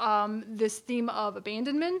is this theme of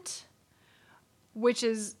abandonment, which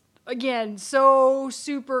is, again, so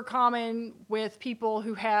super common with people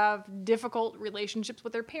who have difficult relationships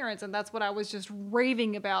with their parents, and that's what I was just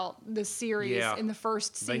raving about this series in the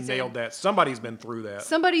first season. They nailed that. Somebody's been through that.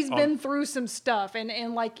 Somebody's been through some stuff,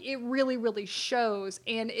 and like it really, really shows,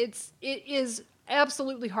 and it is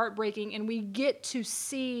absolutely heartbreaking, and we get to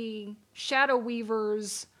see Shadow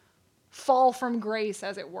Weaver's fall from grace,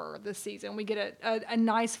 as it were, this season. We get a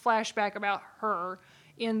nice flashback about her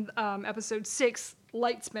in episode 6,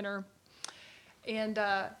 Light Spinner. And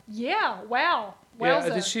wow. Yeah,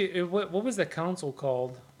 what was the council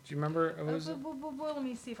called? Do you remember? It was, let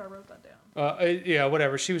me see if I wrote that down. yeah,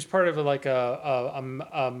 whatever. She was part of like a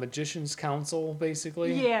magician's council,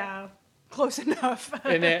 basically. Yeah, close enough.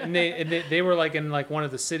 and they were like in like one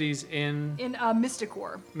of the cities in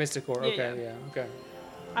Mysticor. Mysticor. Okay, yeah. Okay.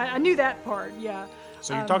 I knew that part. Yeah.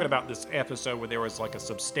 So you're talking about this episode where there was like a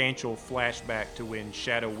substantial flashback to when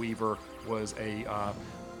Shadow Weaver was a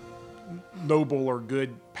noble or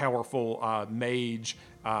good, powerful mage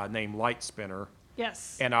named Lightspinner.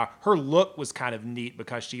 Yes. And her look was kind of neat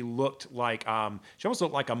because she looked like she almost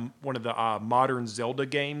looked like one of the modern Zelda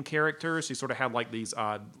game characters. She sort of had like these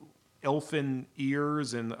elfin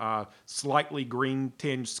ears and slightly green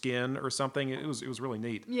tinged skin or something. It was really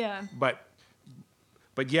neat. Yeah. But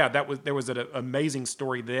yeah, there was an amazing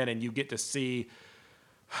story then, and you get to see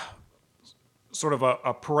sort of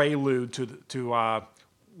a prelude to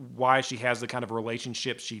why she has the kind of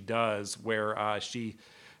relationship she does, where she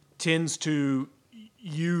tends to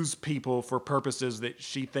use people for purposes that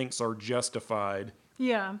she thinks are justified.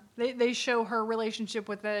 Yeah, they show her relationship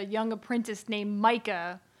with a young apprentice named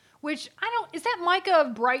Micah, which is that Micah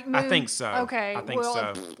of Bright Moon? I think so. Okay, I think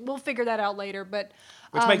so. We'll figure that out later, but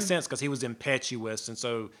which makes sense because he was impetuous, and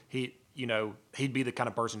so he'd be the kind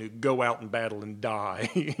of person who'd go out in battle and die,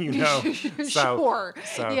 Sure.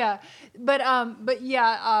 Yeah, but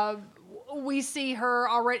yeah, we see her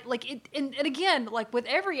already, like, and again, like with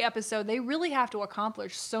every episode, they really have to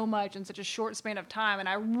accomplish so much in such a short span of time, and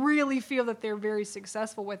I really feel that they're very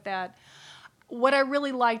successful with that. What I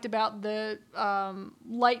really liked about the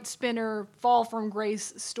Lightspinner Fall from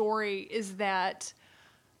Grace story is that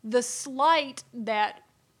the slight that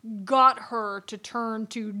got her to turn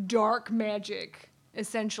to dark magic,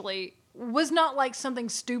 essentially, was not like something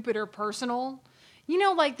stupid or personal. You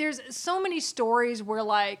know, like there's so many stories where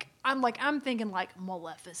I'm thinking like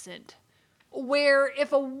Maleficent, where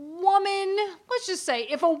if a woman, let's just say,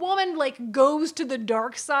 if a woman like goes to the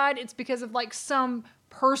dark side, it's because of like some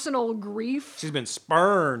personal grief. She's been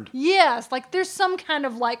spurned. Yes, like there's some kind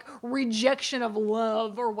of like rejection of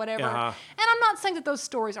love or whatever. Uh-huh. And I'm not saying that those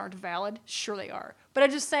stories aren't valid. Sure they are. But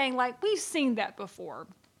I'm just saying like we've seen that before.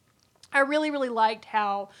 I really, really liked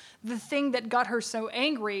how the thing that got her so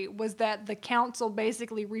angry was that the council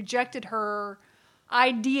basically rejected her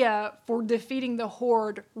idea for defeating the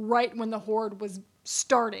Horde right when the Horde was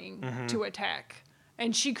starting to attack.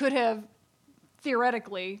 And she could have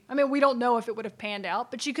theoretically, I mean, we don't know if it would have panned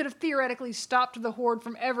out, but she could have theoretically stopped the Horde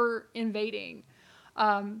from ever invading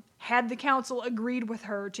had the council agreed with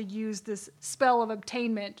her to use this spell of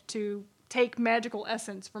obtainment to take magical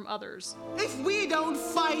essence from others. If we don't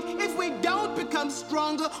fight, if we don't become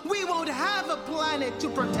stronger, we won't have a planet to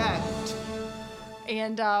protect.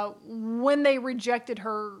 And when they rejected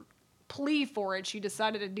her plea for it, she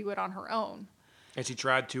decided to do it on her own. And she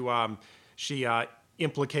tried to,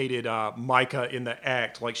 implicated Micah in the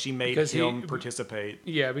act, like she made him participate.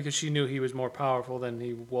 Yeah, because she knew he was more powerful than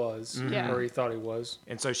he was, or he thought he was.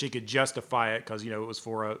 And so she could justify it because, it was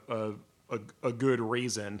for a good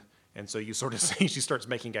reason. And so you sort of see she starts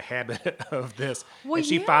making a habit of this. Well, and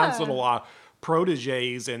she finds little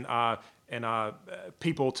proteges and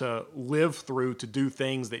people to live through to do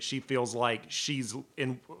things that she feels like she's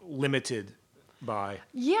limited by.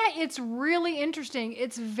 Yeah, it's really interesting.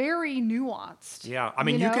 It's very nuanced. Yeah, I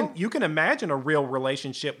mean, you can imagine a real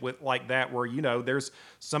relationship with like that where, there's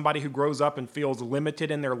somebody who grows up and feels limited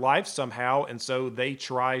in their life somehow, and so they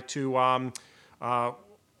try to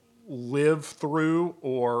live through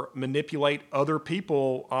or manipulate other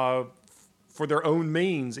people for their own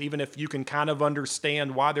means. Even if you can kind of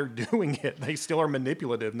understand why they're doing it, they still are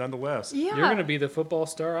manipulative nonetheless. Yeah. You're going to be the football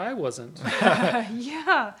star I wasn't.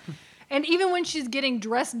 Yeah. And even when she's getting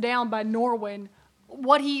dressed down by Norwin,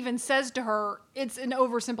 what he even says to her, it's an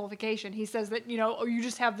oversimplification. He says that, you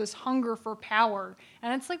just have this hunger for power.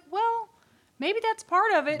 And it's like, well, maybe that's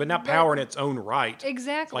part of it. But not power in its own right.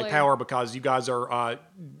 Exactly. Like power because you guys are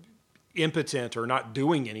impotent or not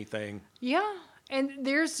doing anything. Yeah. And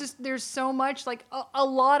there's so much, like a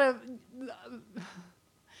lot of,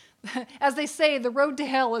 as they say, the road to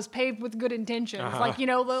hell is paved with good intentions. Uh-huh. Like,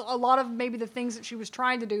 a lot of maybe the things that she was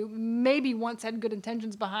trying to do maybe once had good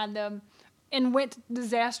intentions behind them and went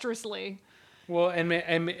disastrously. Well, and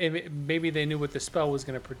maybe they knew what the spell was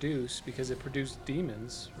going to produce because it produced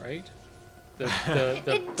demons, right? It black,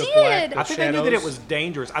 did! I think they knew that it shadows. was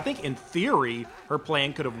dangerous. I think in theory her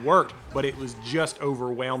plan could have worked, but it was just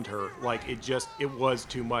overwhelmed her. Like it was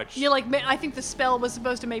too much. Yeah, like I think the spell was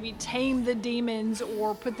supposed to maybe tame the demons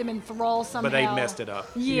or put them in thrall somehow. But they messed it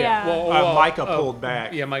up. Yeah. Micah pulled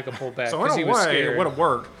back. Yeah, Micah pulled back. So in he a was way, scared. it would have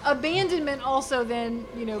worked. Abandonment also then,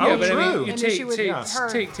 Yeah, being but I mean, an issue with her.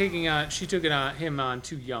 she took him on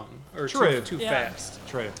too young or True. too Yeah. fast.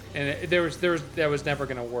 True. And that was never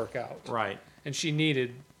going to work out. Right. And she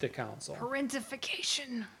needed the council.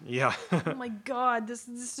 Parentification. Yeah. Oh my God,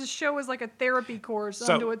 this show is like a therapy course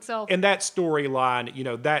unto itself. And that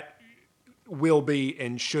storyline, that will be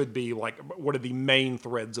and should be like one of the main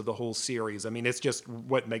threads of the whole series. I mean, it's just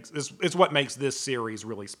what makes this series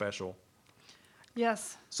really special.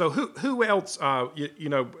 Yes. So who else?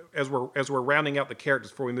 As we're rounding out the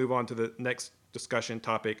characters before we move on to the next discussion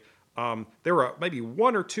topic, there are maybe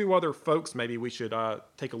one or two other folks maybe we should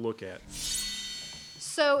take a look at.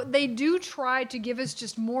 So they do try to give us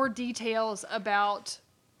just more details about,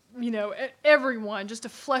 everyone, just to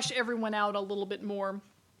flesh everyone out a little bit more.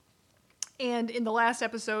 And in the last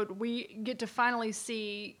episode, we get to finally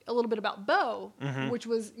see a little bit about Bo, which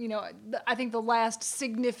was, I think the last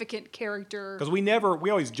significant character. Because we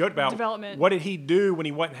always joked about development. What did he do when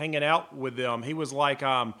he wasn't hanging out with them? He was like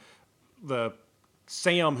the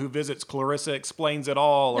Sam who visits Clarissa Explains It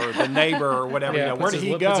All, or the neighbor, or whatever. Yeah, where did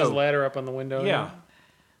he go? Puts his ladder up on the window. Yeah.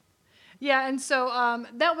 Yeah, and so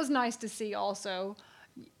that was nice to see also.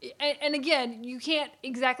 And again, you can't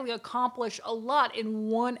exactly accomplish a lot in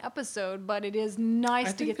one episode, but it is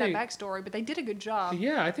nice to get that backstory. But they did a good job.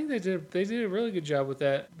 Yeah, I think they did a really good job with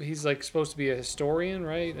that. He's like supposed to be a historian,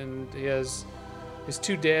 right? And he has his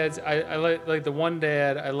two dads. I like the one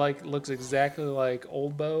dad. Looks exactly like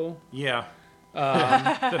old Bo. Yeah.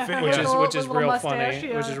 Which is real mustache, funny.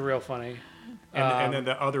 yeah. Which is real funny. And then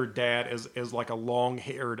the other dad is like a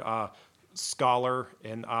long-haired scholar,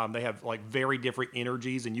 and they have like very different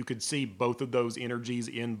energies, and you could see both of those energies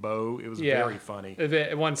in Bo. It was very funny.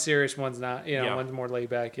 One's serious, one's not. Yeah. One's more laid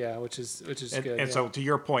back. Yeah, which is good. And so, to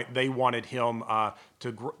your point, they wanted him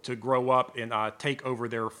to grow up and take over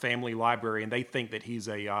their family library, and they think that he's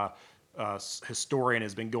a historian,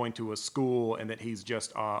 has been going to a school, and that he's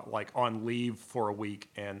just like on leave for a week,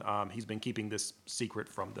 and he's been keeping this secret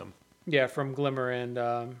from them. Yeah, from Glimmer and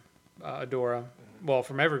Adora. Well,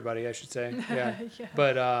 from everybody, I should say. Yeah. Yeah.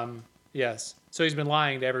 But yes. So he's been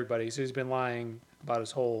lying to everybody. So he's been lying about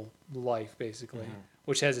his whole life, basically,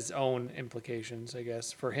 which has its own implications, I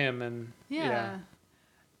guess, for him. And Yeah.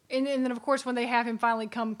 And then, of course, when they have him finally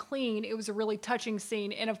come clean, it was a really touching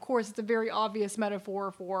scene. And, of course, it's a very obvious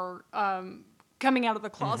metaphor for coming out of the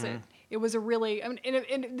closet. It was a really,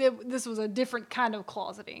 this was a different kind of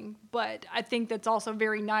closeting. But I think that's also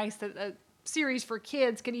very nice that a series for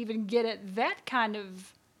kids could even get at that kind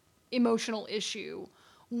of emotional issue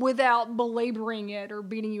without belaboring it or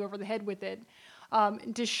beating you over the head with it.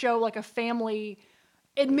 To show like a family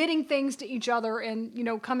admitting things to each other and,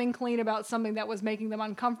 coming clean about something that was making them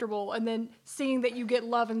uncomfortable, and then seeing that you get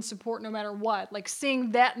love and support no matter what. Like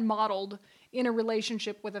seeing that modeled in a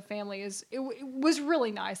relationship with a family it was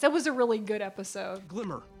really nice. That was a really good episode.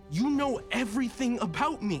 Glimmer, you know everything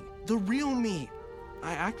about me, the real me.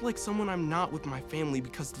 I act like someone I'm not with my family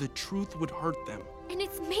because the truth would hurt them. And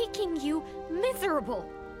it's making you miserable.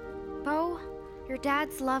 Bo, your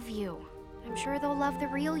dads love you. I'm sure they'll love the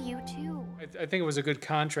real you too. I think it was a good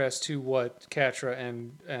contrast to what Catra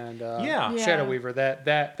and Yeah. Shadow Weaver,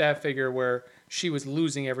 that figure where she was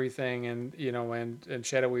losing everything, and and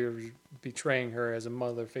Shadow Weaver was betraying her as a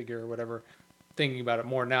mother figure or whatever. Thinking about it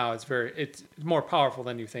more now, it's more powerful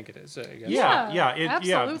than you think it is, I guess.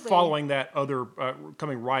 Absolutely. Following that other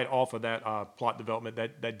coming right off of that plot development,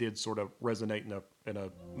 that did sort of resonate in a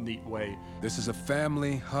neat way. This is a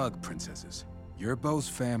family hug, princesses. You're Bo's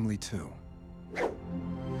family too.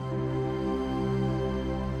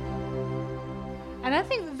 And I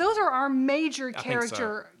think those are our major I think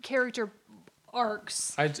so. character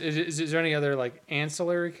arcs. Is there any other like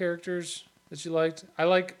ancillary characters that you liked? I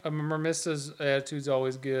like Mermista's attitude's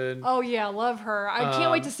always good. Oh yeah, love her. I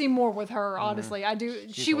can't wait to see more with her. Honestly, I do.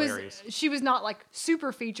 She's hilarious. She was not like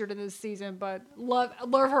super featured in this season, but love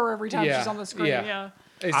her every time she's on the screen. Yeah.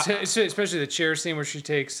 It's especially the chair scene where she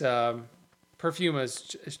takes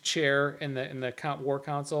Perfuma's chair in the war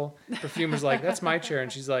council. Perfuma's like, "That's my chair,"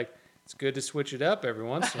 and she's like, "It's good to switch it up every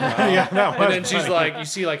once in a while." And then she's like, you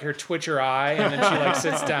see like her twitch her eye, and then she like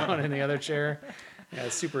sits down in the other chair. Yeah,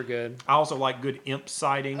 it's super good. I also like good imp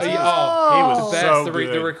sightings. Oh, He was the best. so The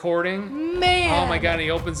good. recording. Man. Oh my god, and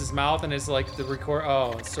he opens his mouth and it's like the record.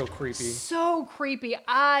 Oh, it's so creepy. So creepy.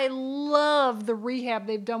 I love the rehab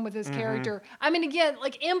they've done with his character. I mean, again,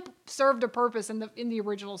 like Imp served a purpose in the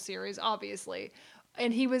original series, obviously,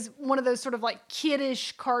 and he was one of those sort of like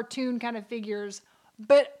kiddish cartoon kind of figures.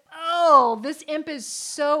 But this Imp is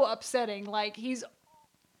so upsetting. Like he's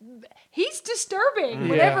disturbing.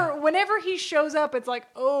 Whenever he shows up, it's like,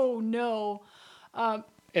 oh no.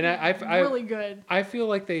 And I really good. I feel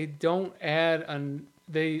like they don't add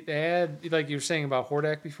they add, like you were saying about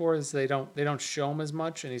Hordak before, is they don't show him as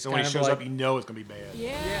much, and he's So kind when he of shows like, up, you know it's gonna be bad.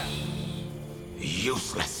 Yeah.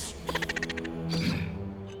 Useless.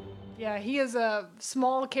 Yeah, he is a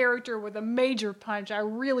small character with a major punch. I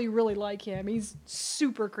really, really like him. He's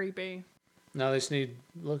super creepy. No, they just need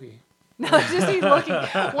Loki. No, they just need Loki.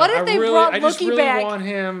 What if they brought I just Loki really back? want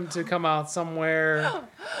him to come out somewhere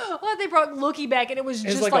What if they brought Loki back and it was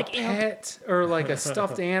as just like a Imp? pet or like a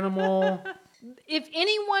stuffed animal. If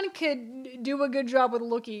anyone could do a good job with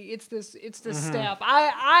Loki, it's this staff. There's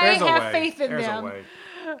I a have way. faith in There's them. a way.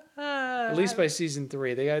 At least by season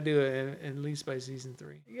 3, they gotta do it. At least by season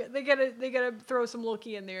 3. They gotta throw some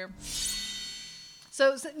Loki in there.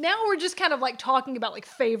 So now we're just kind of like talking about like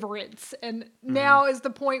favorites, and now is the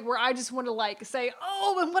point where I just want to like say,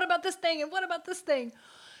 oh, and what about this thing, and what about this thing?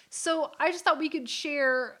 So I just thought we could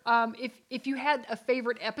share if you had a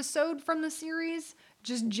favorite episode from the series,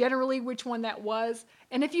 just generally which one that was,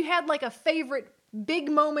 and if you had like a favorite big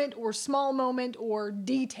moment or small moment or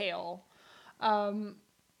detail.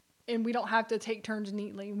 And we don't have to take turns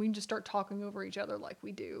neatly. We can just start talking over each other like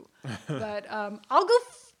we do. But I'll go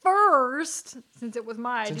first, since it was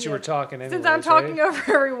my idea. Since you were talking anyways, Since I'm talking over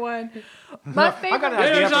everyone. My favorite... I got an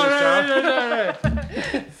idea for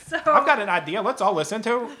this show. I've got an idea. Let's all listen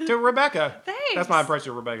to Rebecca. Thanks. That's my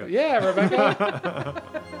impression of Rebecca. Yeah,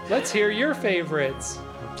 Rebecca. Let's hear your favorites.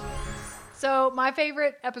 So my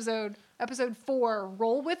favorite episode 4,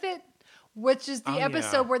 Roll With It, which is the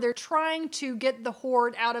episode where they're trying to get the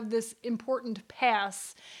Horde out of this important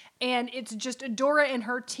pass. And it's just Adora and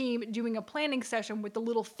her team doing a planning session with the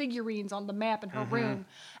little figurines on the map in her room.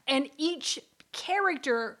 And each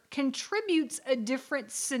character contributes a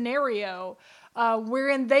different scenario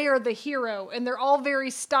wherein they are the hero. And they're all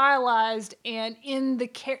very stylized and in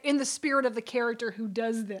the spirit of the character who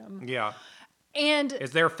does them. Yeah. And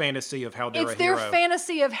it's their fantasy of how they're a hero. It's their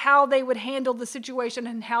fantasy of how they would handle the situation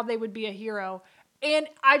and how they would be a hero. And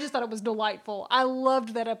I just thought it was delightful. I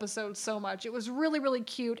loved that episode so much. It was really, really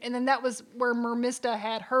cute. And then that was where Mermista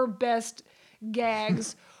had her best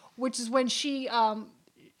gags, which is when she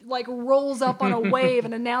like rolls up on a wave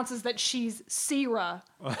and announces that she's Sira.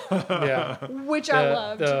 Yeah. Which I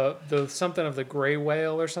loved. The something of the gray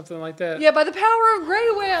whale or something like that. Yeah, by the power of Grey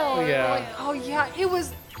Whale. Yeah. Like, oh yeah, it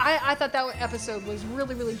was. I thought that episode was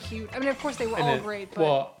really, really cute. I mean, of course they were all great. But...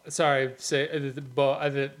 Well, sorry,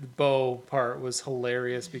 the bow part was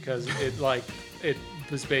hilarious because it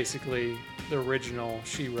was basically the original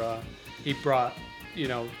She-Ra. He brought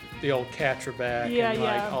the old Catra back and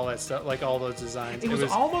like all that stuff, like all those designs. It was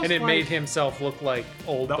almost and it like made himself look like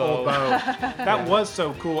old the Bo. old Bo. That was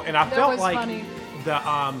so cool, and I felt like funny.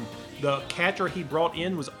 the Catra he brought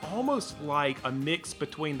in was almost like a mix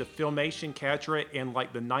between the Filmation Catra and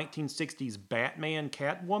like the 1960s Batman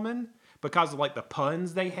Catwoman because of like the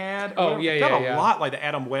puns they had. Oh, It yeah, felt yeah. a lot like the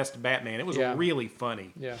Adam West Batman. It was Yeah. really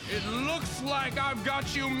funny. Yeah. It looks like I've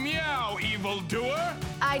got you meow, evildoer.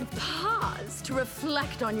 I'd pause to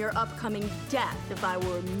reflect on your upcoming death if I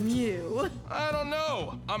were Mew. I don't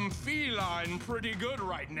know. I'm feline pretty good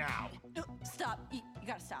right now. No, stop. You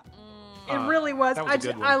gotta stop. It really was. that was a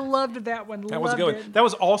good one. I loved that one. That was a good one. That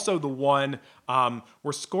was also the one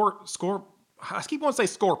where I keep wanting to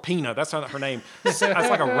say Scorpina. That's not her name. That's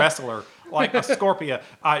like a wrestler, like a Scorpia.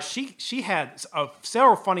 She had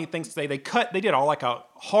several funny things to say. They did all like a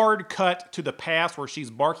hard cut to the past where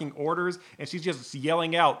she's barking orders and she's just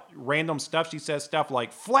yelling out random stuff. She says stuff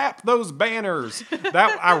like "flap those banners."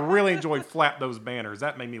 That I really enjoyed. "Flap those banners."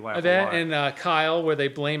 That made me laugh. That a lot. and Kyle, where they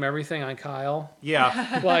blame everything on Kyle.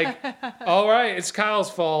 Yeah. Like, all right, it's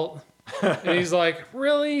Kyle's fault, and he's like,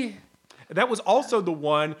 really? That was also the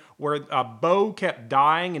one where Bo kept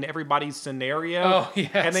dying in everybody's scenario. Oh, yes,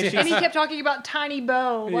 and then And he kept talking about Tiny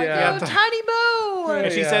Bo. Like, Yeah. oh, Tiny Bo.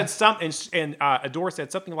 And she said something, and Adora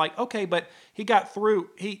said something like, "Okay, but he got through.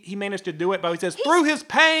 He managed to do it." But he says, "Through his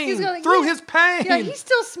pain, He's going, through yeah. his pain." Yeah, he's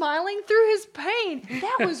still smiling through his pain.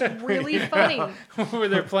 That was really funny. Where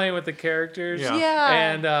they're playing with the characters. Yeah.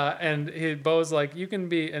 Yeah. And Bo's like, you can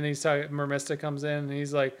be, and he's talking, Mermista comes in and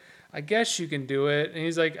he's like, I guess you can do it. And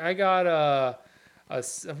he's like, I got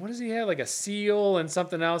what does he have? Like a seal and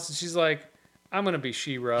something else. And she's like, I'm going to be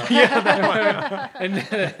She-Ra. Yeah.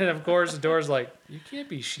 and of course, Dora's like, you can't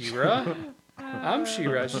be She-Ra. I'm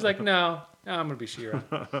She-Ra. She's like, no, I'm going to be She-Ra.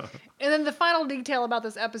 And then the final detail about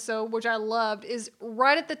this episode, which I loved, is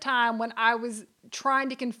right at the time when I was trying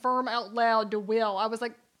to confirm out loud to Will, I was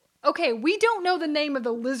like, okay, we don't know the name of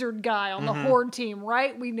the lizard guy on the Horde team,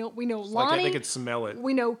 right? We know Lonnie. Like they could smell it.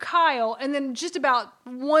 We know Kyle. And then just about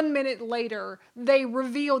 1 minute later, they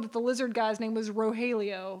revealed that the lizard guy's name was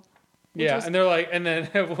Rogelio. Yeah, and they're like, and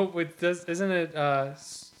then with this, isn't it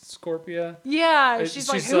Scorpia? Yeah, she's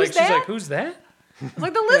like, who's that? She's like, who's that?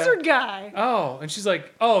 Like the lizard guy. Oh, and she's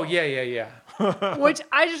like, oh, yeah. Which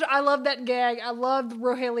I love that gag. I love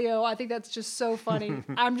Rogelio. I think that's just so funny.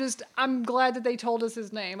 I'm glad that they told us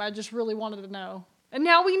his name. I just really wanted to know. And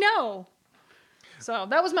now we know. So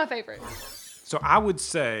that was my favorite. So I would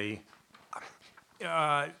say,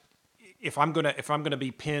 if I'm gonna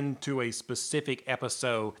be pinned to a specific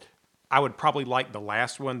episode, I would probably like the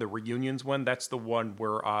last one, the reunions one. That's the one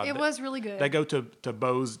where it was really good. They go to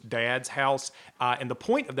Bo's dad's house, and the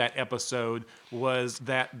point of that episode was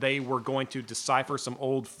that they were going to decipher some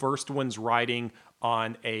old First Ones writing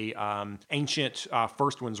on a ancient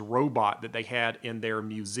First Ones robot that they had in their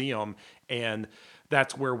museum, and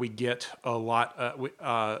that's where we get a lot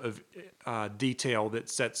of detail that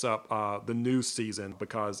sets up the new season,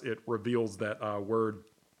 because it reveals that word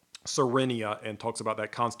Serenia and talks about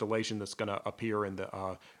that constellation that's going to appear in the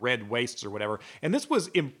Red Wastes or whatever. And this was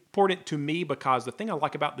important to me because the thing I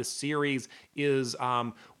like about this series is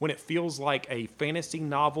when it feels like a fantasy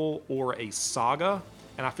novel or a saga.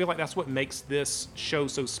 And I feel like that's what makes this show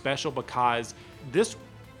so special, because this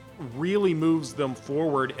really moves them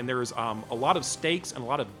forward, and there's a lot of stakes and a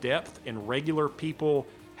lot of depth in regular people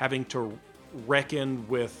having to reckon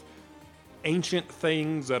with ancient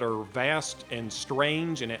things that are vast and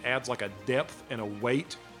strange, and it adds like a depth and a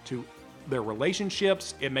weight to their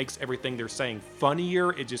relationships. It makes everything they're saying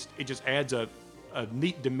funnier. It just adds a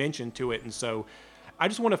neat dimension to it. And so I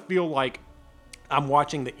just want to feel like I'm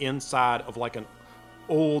watching the inside of like an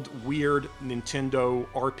old weird Nintendo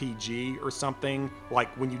RPG or something, like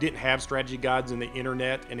when you didn't have strategy guides and the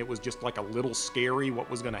internet, and it was just like a little scary what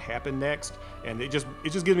was going to happen next. And it just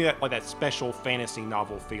gives me that special fantasy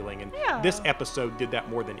novel feeling. And this episode did that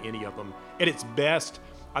more than any of them. At its best,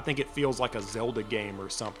 I think it feels like a Zelda game or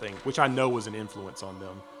something, which I know was an influence on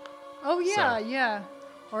them. Oh yeah, yeah.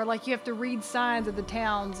 Or like you have to read signs of the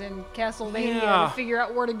towns in Castlevania to figure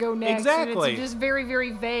out where to go next. Exactly. And it's just very,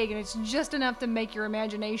 very vague, and it's just enough to make your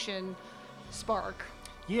imagination spark.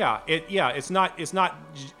 Yeah, it's not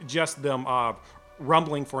just them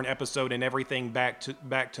rumbling for an episode and everything back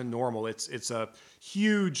to normal. It's a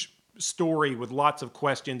huge story with lots of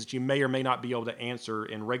questions that you may or may not be able to answer,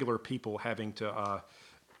 and regular people having to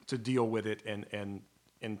deal with it and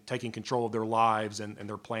taking control of their lives and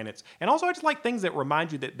their planets. And also I just like things that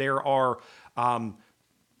remind you that there are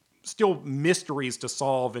still mysteries to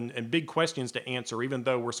solve and big questions to answer, even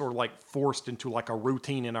though we're sort of like forced into like a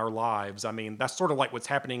routine in our lives. I mean, that's sort of like what's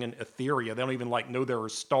happening in Etheria. They don't even like know there are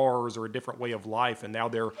stars or a different way of life, and now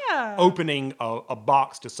they're opening a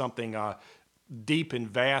box to something deep and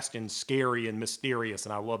vast and scary and mysterious,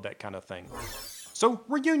 and I love that kind of thing. So,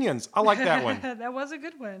 reunions. I like that one. That was a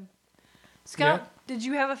good one. Scott, did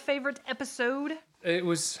you have a favorite episode? It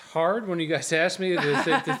was hard when you guys asked me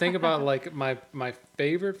to think about like my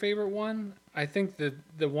favorite one. I think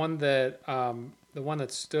the one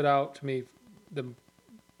that stood out to me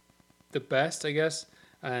the best, I guess.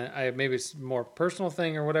 Maybe it's a more personal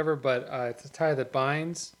thing or whatever, but it's The Tie That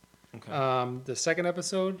Binds. Okay. The second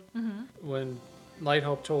episode, when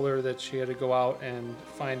Lighthope told her that she had to go out and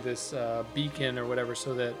find this beacon or whatever,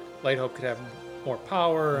 so that Lighthope could have more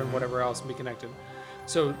power and whatever else and be connected.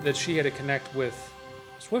 So that she had to connect with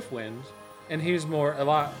Swiftwind, and he was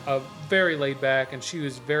very laid back, and she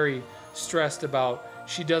was very stressed about,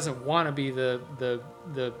 she doesn't want to be the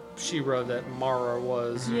She-Ra that Mara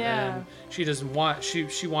was. Yeah. And she doesn't want,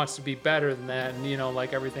 she wants to be better than that, and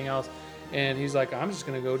like everything else. And he's like, I'm just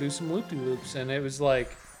gonna go do some loop-de-loops. And it was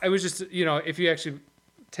just, if you actually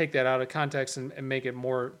take that out of context and make it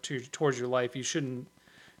more towards your life, you shouldn't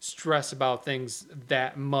stress about things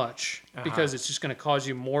that much, because it's just going to cause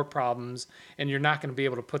you more problems, and you're not going to be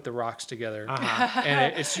able to put the rocks together.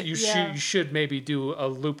 And you should maybe do a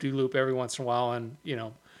loop-de-loop every once in a while, and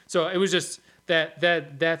so it was just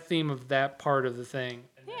that theme of that part of the thing.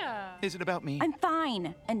 Yeah. Is it about me? I'm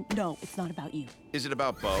fine. And no, it's not about you. Is it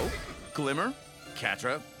about Bo, Glimmer,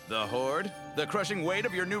 Catra, the Horde, the crushing weight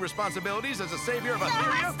of your new responsibilities as a savior of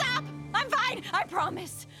Etheria? Stop! I'm fine, I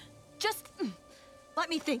promise. Just let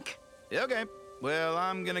me think. Yeah, okay. Well,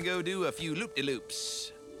 I'm gonna go do a few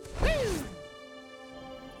loop-de-loops.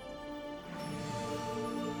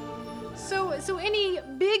 So any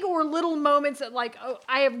big or little moments that like, oh,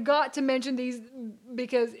 I have got to mention these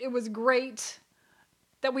because it was great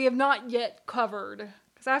that we have not yet covered.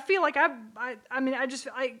 Because I feel like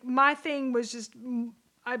my thing was just,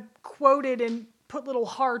 I quoted and put little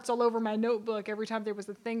hearts all over my notebook every time there was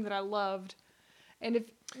a thing that I loved. And if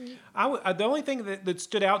the only thing that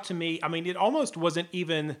stood out to me, I mean, it almost wasn't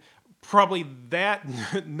even probably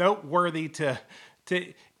that noteworthy to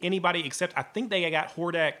anybody except I think they got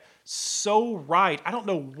Hordak so right. I don't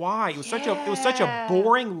know why. It was such a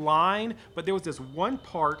boring line, but there was this one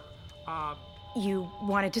part. You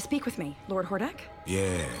wanted to speak with me, Lord Hordak?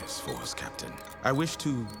 Yes, Force Captain. I wish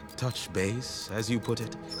to touch base, as you put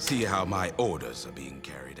it, see how my orders are being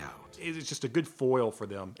carried out. It's just a good foil for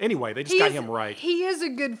them. Anyway, they just got him right. He is a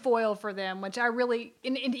good foil for them, which I really...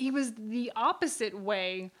 And he was the opposite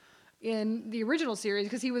way in the original series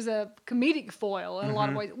because he was a comedic foil in a lot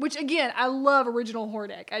of ways. Which, again, I love original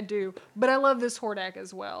Hordak. I do. But I love this Hordak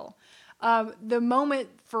as well. The moment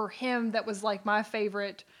for him that was like my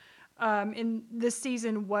favorite in this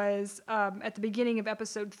season was at the beginning of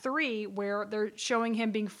episode 3 where they're showing him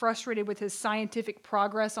being frustrated with his scientific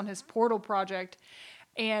progress on his portal project.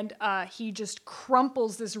 And he just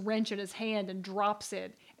crumples this wrench in his hand and drops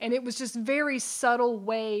it. And it was just very subtle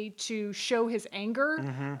way to show his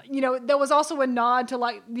anger. You know, there was also a nod to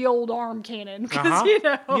like the old arm cannon. You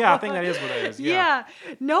know, yeah, I think that is what it is. Yeah.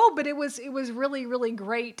 No, but it was really, really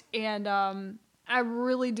great. And I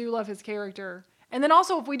really do love his character. And then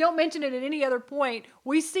also, if we don't mention it at any other point,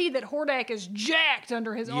 we see that Hordak is jacked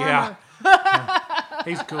under his armor.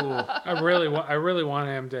 He's cool. I really want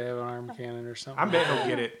him to have an arm cannon or something. I bet he'll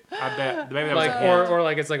get it. I bet. Maybe that like was or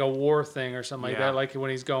like it's like a war thing or something like that. Like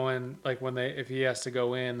when he's going, like when if he has to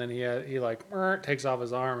go in, then he like takes off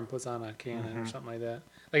his arm and puts on a cannon or something like that.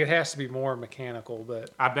 Like it has to be more mechanical, but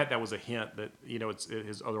I bet that was a hint that it's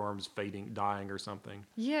his other arm's dying or something.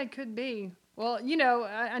 Yeah, it could be. Well,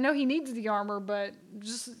 I know he needs the armor, but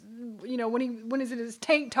just when he's in his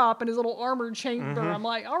tank top and his little armored chamber, I'm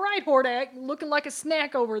like, all right, Hordak, looking like a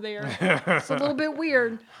snack over there. It's a little bit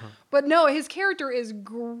weird, but no, his character is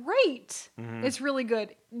great. It's really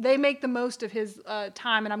good. They make the most of his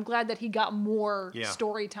time, and I'm glad that he got more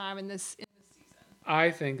story time in this season.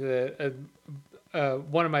 I think that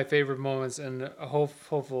one of my favorite moments and a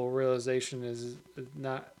hopeful realization is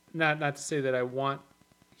not to say that I want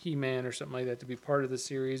He-Man or something like that to be part of the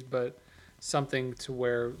series, but something to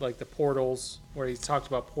where like the portals, where he talked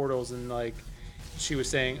about portals and like she was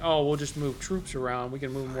saying, oh, we'll just move troops around, we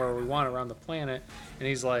can move them wherever we want around the planet, and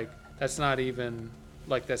he's like, that's simple,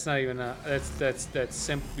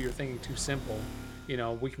 you're thinking too simple,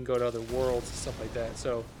 we can go to other worlds and stuff like that.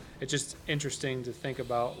 So it's just interesting to think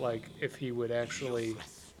about like if he would actually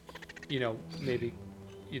maybe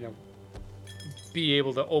be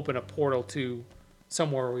able to open a portal to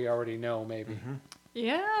somewhere we already know, maybe.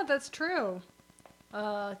 Yeah, that's true.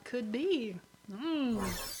 Could be. One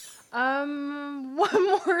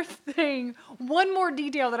more thing. One more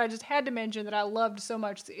detail that I just had to mention that I loved so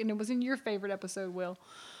much, and it was in your favorite episode, Will,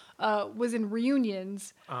 was in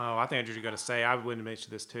reunions. Oh, I think I was going to say, I wouldn't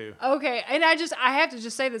mention this too. Okay, and I have to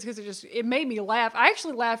just say this because it made me laugh. I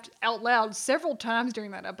actually laughed out loud several times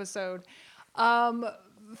during that episode.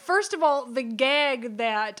 First of all, the gag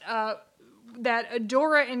that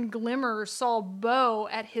Adora and Glimmer saw Bo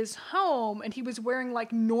at his home, and he was wearing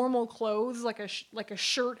like normal clothes, like a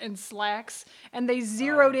shirt and slacks, and they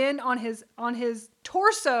zeroed in on his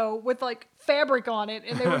torso with like fabric on it,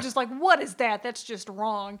 and they were just like, "What is that? That's just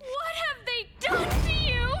wrong." What have they done to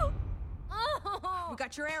you? Oh. We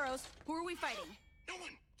got your arrows. Who are we fighting? No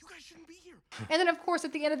one. You guys shouldn't be here. And then, of course,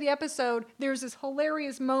 at the end of the episode, there's this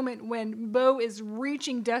hilarious moment when Bo is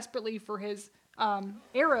reaching desperately for his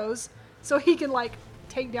arrows so he can, like,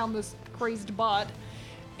 take down this crazed bot.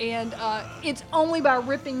 And it's only by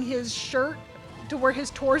ripping his shirt to where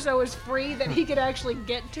his torso is free that he could actually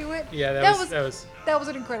get to it. Yeah, that was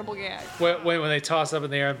an incredible gag. When they toss up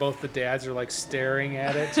in the air and both the dads are, like, staring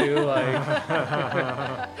at it, too.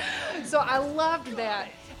 Like. So I loved that.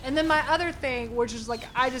 And then my other thing, which is like,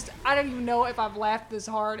 I don't even know if I've laughed this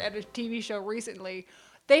hard at a TV show recently.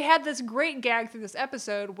 They had this great gag through this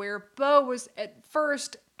episode where Bo was at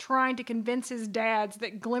first trying to convince his dads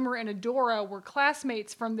that Glimmer and Adora were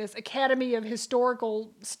classmates from this Academy of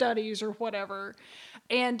Historical Studies or whatever.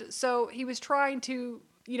 And so he was trying to,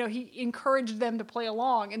 he encouraged them to play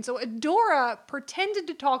along. And so Adora pretended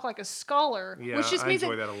to talk like a scholar, which just means that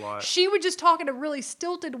a lot. She would just talk in a really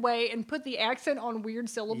stilted way and put the accent on weird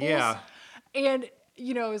syllables. Yeah. And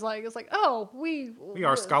you know, it's like, oh, we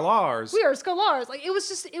are scholars. We are scholars. Like, it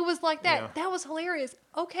was like that. Yeah. That was hilarious.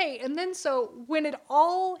 Okay, and then so when it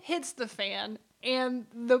all hits the fan and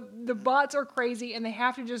the bots are crazy and they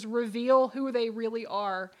have to just reveal who they really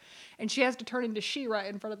are, and she has to turn into She-Ra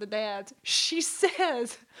in front of the dads, she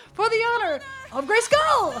says, "For the honor of Grey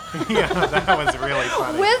Skull!" Yeah, that was really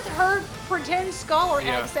funny. With her pretend scholar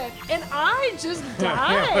Yeah. accent. And I just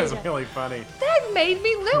died. It was really funny. That made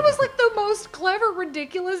me, that was like the most clever,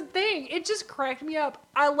 ridiculous thing. It just cracked me up.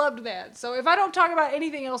 I loved that. So if I don't talk about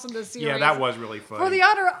anything else in this series. Yeah, that was really funny. For the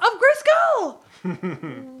honor of Grey Skull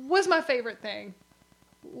was my favorite thing.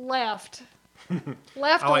 Laughed.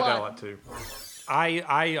 Laughed I a like lot. that a lot too.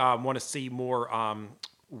 I want to see more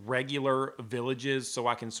regular villages so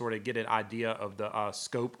I can sort of get an idea of the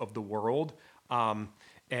scope of the world.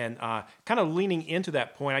 And kind of leaning into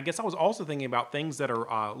that point, I guess I was also thinking about things that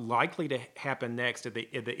are likely to happen next. At the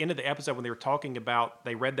end of the episode, when they were talking about,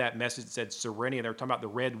 they read that message that said Serenia, and they were talking about the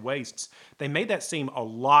Red Wastes. They made that seem a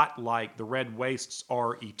lot like the Red Wastes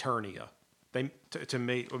are Eternia. To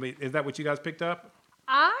me, I mean, is that what you guys picked up?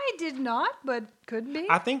 I did not, but could be.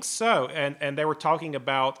 I think so. And they were talking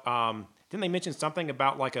about, didn't they mention something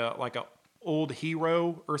about like a old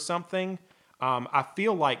hero or something? I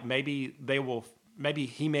feel like maybe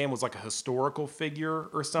He-Man was like a historical figure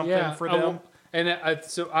or something for them.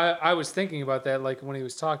 I was thinking about that, like when he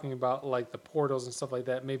was talking about like the portals and stuff like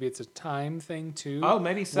that. Maybe it's a time thing too. Oh,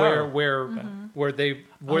 maybe so. Where they're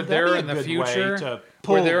that'd in be a the good way future, to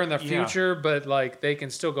where they're pull- in the yeah. future, but like they can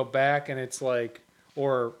still go back, and it's like,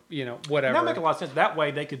 or you know, whatever. That make a lot of sense. That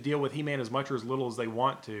way they could deal with He-Man as much or as little as they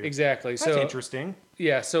want to. Exactly. That's so interesting.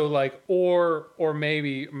 Yeah. So like, or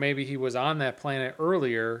maybe he was on that planet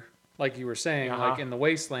earlier, like you were saying, like in the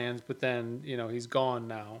wastelands, but then you know he's gone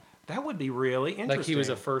now. That would be really interesting. Like he was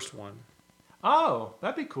the first one. Oh,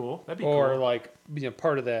 that'd be cool. That'd be cool. Or like, you know,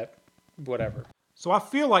 part of that, whatever. So I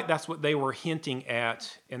feel like that's what they were hinting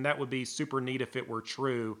at, and that would be super neat if it were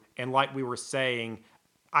true. And like we were saying,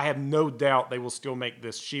 I have no doubt they will still make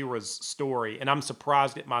this She-Ra's story, and I'm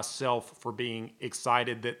surprised at myself for being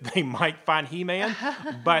excited that they might find He-Man.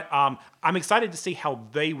 But I'm excited to see how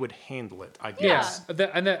they would handle it, I guess.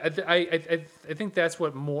 Yes, I think that's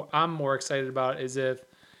what I'm more excited about is if,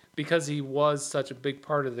 because he was such a big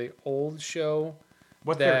part of the old show.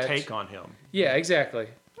 What's their take on him? Yeah, exactly.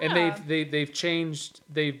 And Yeah. they've changed.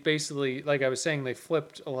 They've basically, like I was saying, they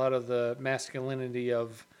flipped a lot of the masculinity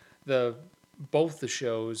of both the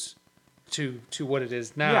shows to what it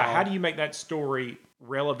is now. Yeah, how do you make that story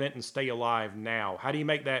relevant and stay alive now? How do you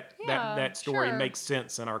make that story sure. make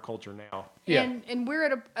sense in our culture now? Yeah. And we're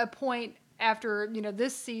at a point after, you know,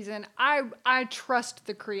 this season, I trust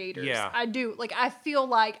the creators. Yeah. I do. Like, I feel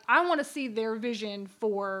like I want to see their vision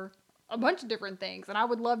for a bunch of different things, and I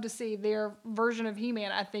would love to see their version of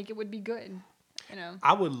He-Man. I think it would be good. You know.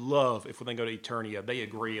 I would love if when they go to Eternia, they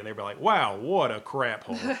agree and they'd be like, wow, what a crap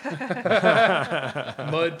hole.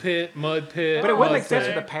 Mud pit. But it would make sense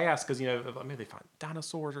for the past because, you know, maybe they find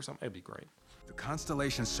dinosaurs or something. It'd be great. The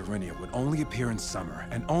constellation Serenia would only appear in summer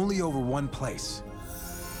and only over one place.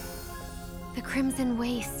 The Crimson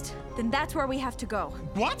Waste. Then that's where we have to go.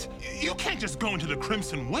 What? You can't just go into the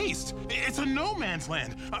Crimson Waste. It's a no man's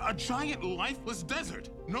land, a giant lifeless desert.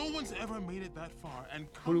 No one's ever made it that far. And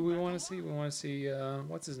Who do we want to see? We want to see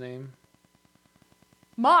what's his name?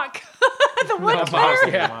 Mock. The wood No, cutter.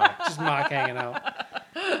 yeah, just Mock hanging out.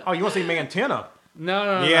 Oh, you want to see Mantenna?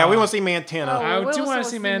 No. Yeah, we want to see Mantenna. I Will do want also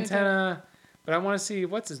to see Mantenna, but I want to see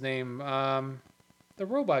what's his name, the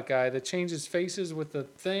robot guy that changes faces with the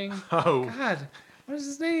thing. Oh. God, what is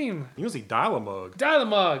his name? You want to see Dylamug?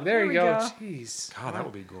 Dylamug. There you we go. go. Jeez. God, that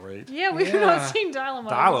would be great. Yeah, we've not seen Dylamug.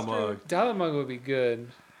 Dylamug. Dylamug would be good,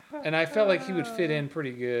 and I felt like he would fit in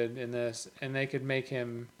pretty good in this, and they could make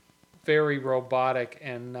him very robotic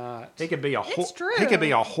and not. He could be a It's true. He could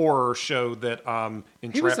be a horror show that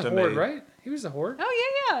Entrapta He was the Horde, made. right? He was the Horde.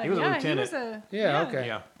 Oh yeah. He was a yeah, lieutenant. He was a, Yeah. Okay.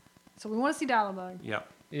 Yeah. So we want to see Dylamug. Yeah.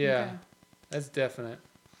 Yeah. Okay. That's definite.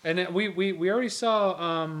 And then we already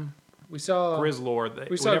saw we saw Grizzlord.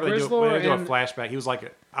 We saw Whenever they do a Grizzlord flashback. He was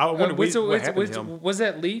like, I wonder what happened to him. was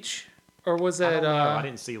that Leech or was I that? don't know. I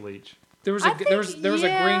didn't see Leech. There was I there was think- there was a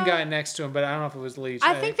yeah. green guy next to him, but I don't know if it was Leech.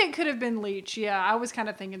 I think that could have been Leech. Yeah, I was kind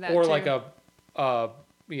of thinking that or too. like a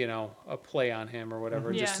you know, a play on him or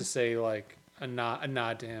whatever, just Yeah. to say like a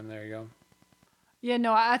nod to him. There you go. Yeah,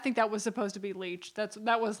 no, I think that was supposed to be Leech.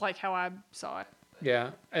 That was like how I saw it.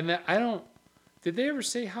 Yeah, and then I don't. Did they ever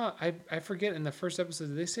say how? I forget in the first episode.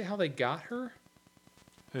 Did they say how they got her?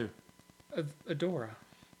 Who? Adora.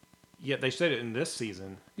 Yeah, they said it in this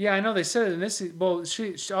season. Yeah, I know they said it in this. Well,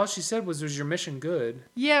 she all she said was your mission good?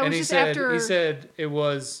 Yeah, it was and just said, after... He said it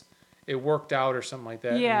worked out or something like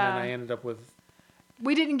that. Yeah. And then I ended up with...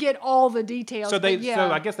 We didn't get all the details. So but yeah.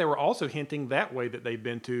 So I guess they were also hinting that way that they've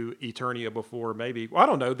been to Eternia before. Maybe, well, I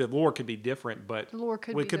don't know. The lore could be different, but The lore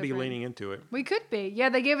could we be could be different. leaning into it. We could be. Yeah,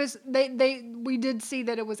 they gave us we did see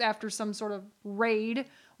that it was after some sort of raid.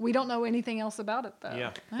 We don't know anything else about it though.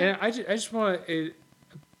 Yeah. And I just want to...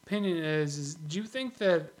 Opinion is, do you think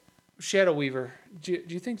that Shadow Weaver, do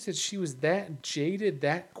you think that she was that jaded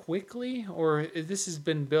that quickly? Or this has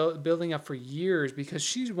been building up for years? Because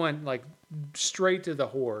she went like straight to the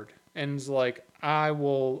Horde and was like, I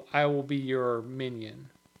will be your minion.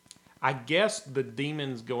 I guess the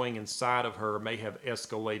demons going inside of her may have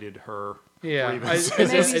escalated her. Yeah,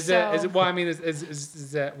 grievances. well, I mean,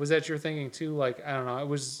 is that, was that your thinking too? Like, I don't know, it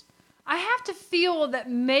was. I have to feel that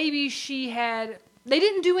maybe she had. They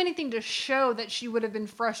didn't do anything to show that she would have been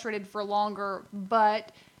frustrated for longer,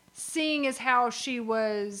 but seeing as how she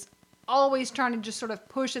was always trying to just sort of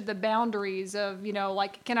push at the boundaries of,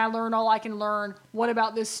 like, can I learn all I can learn? What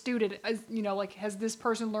about this student? Like, has this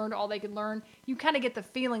person learned all they can learn? You kind of get the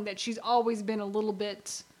feeling that she's always been a little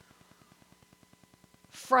bit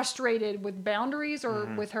frustrated with boundaries or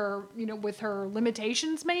with her, with her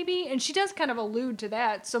limitations maybe. And she does kind of allude to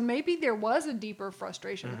that. So maybe there was a deeper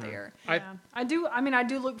frustration there. Yeah. I do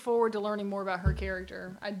look forward to learning more about her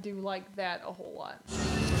character. I do like that a whole lot.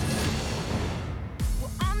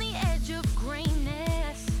 We're on the edge of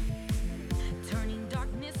greatness, turning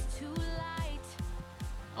darkness to light.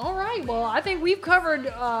 All right. Well, I think we've covered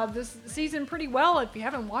this season pretty well. If you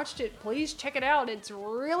haven't watched it, please check it out. It's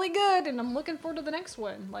really good, and I'm looking forward to the next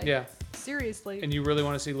one. Like, yeah. Seriously. And you really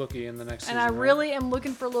want to see Loki in the next season, And I right? really am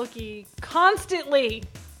looking for Loki constantly.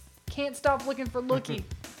 Can't stop looking for Loki.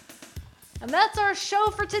 And that's our show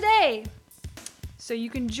for today. So you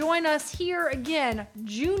can join us here again,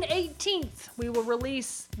 June 18th. We will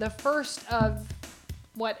release the first of...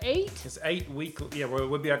 What, 8? It's 8 weekly. Yeah, well, it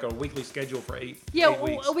would be like a weekly schedule for 8. Yeah, 8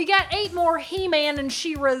 weeks. we got 8 more He-Man and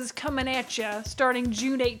She-Ra's coming at you starting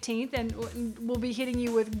June 18th, and we'll be hitting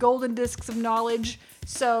you with golden discs of knowledge.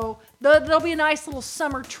 So there'll be a nice little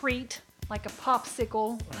summer treat, like a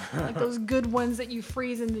popsicle, like those good ones that you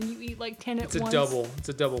freeze and then you eat like 10 at once. It's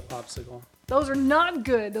a double popsicle. Those are not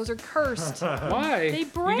good. Those are cursed. Why? They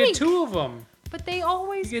break. You get 2 of them. But they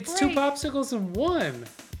always break. It's 2 popsicles in 1.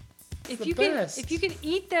 If you can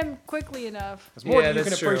eat them quickly enough. It's more than you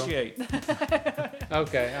can appreciate.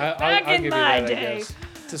 Okay, Back I'll in give you my that, day. I guess.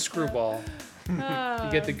 It's a screwball. You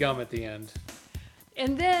get the gum at the end.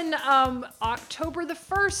 And then October the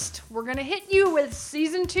 1st, we're going to hit you with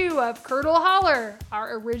Season 2 of Curdle Holler,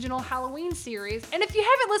 our original Halloween series. And if you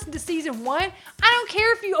haven't listened to Season 1, I don't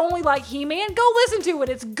care if you only like He-Man, go listen to it.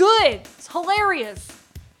 It's good. It's hilarious.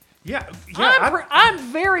 Yeah, I'm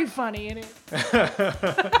very funny in it.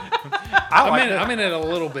 I'm in it a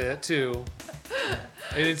little bit too.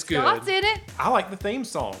 And it's good. Scott's in it. I like the theme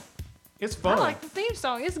song. It's fun. I like the theme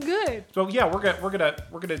song. It's good. So yeah, we're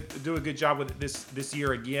gonna do a good job with it this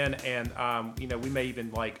year again, and we may even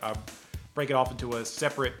break it off into a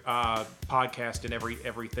separate podcast and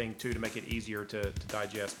everything too to make it easier to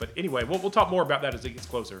digest. But anyway, we'll talk more about that as it gets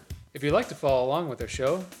closer. If you'd like to follow along with our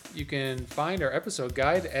show, you can find our episode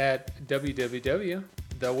guide at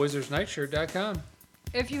www.thewizardsnightshirt.com.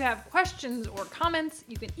 If you have questions or comments,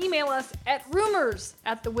 you can email us at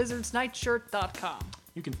rumors@thewizardsnightshirt.com.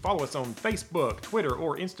 You can follow us on Facebook, Twitter,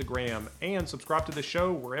 or Instagram, and subscribe to the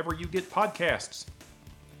show wherever you get podcasts.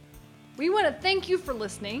 We want to thank you for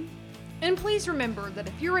listening. And please remember that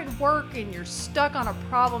if you're at work and you're stuck on a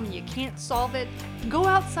problem and you can't solve it, go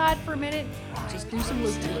outside for a minute and just do some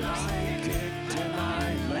loop-de-loops.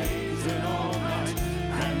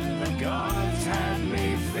 And the gods had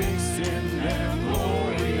me fixed in their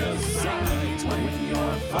glorious sight. When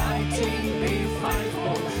you're fighting, be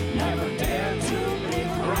frightful. Never dare to be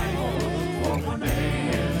prideful. For one day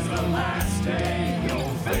is the last day.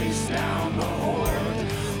 You'll face down the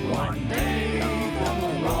horde. One day the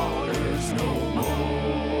marauders no more.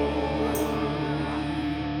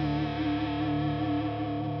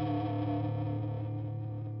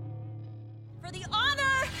 For the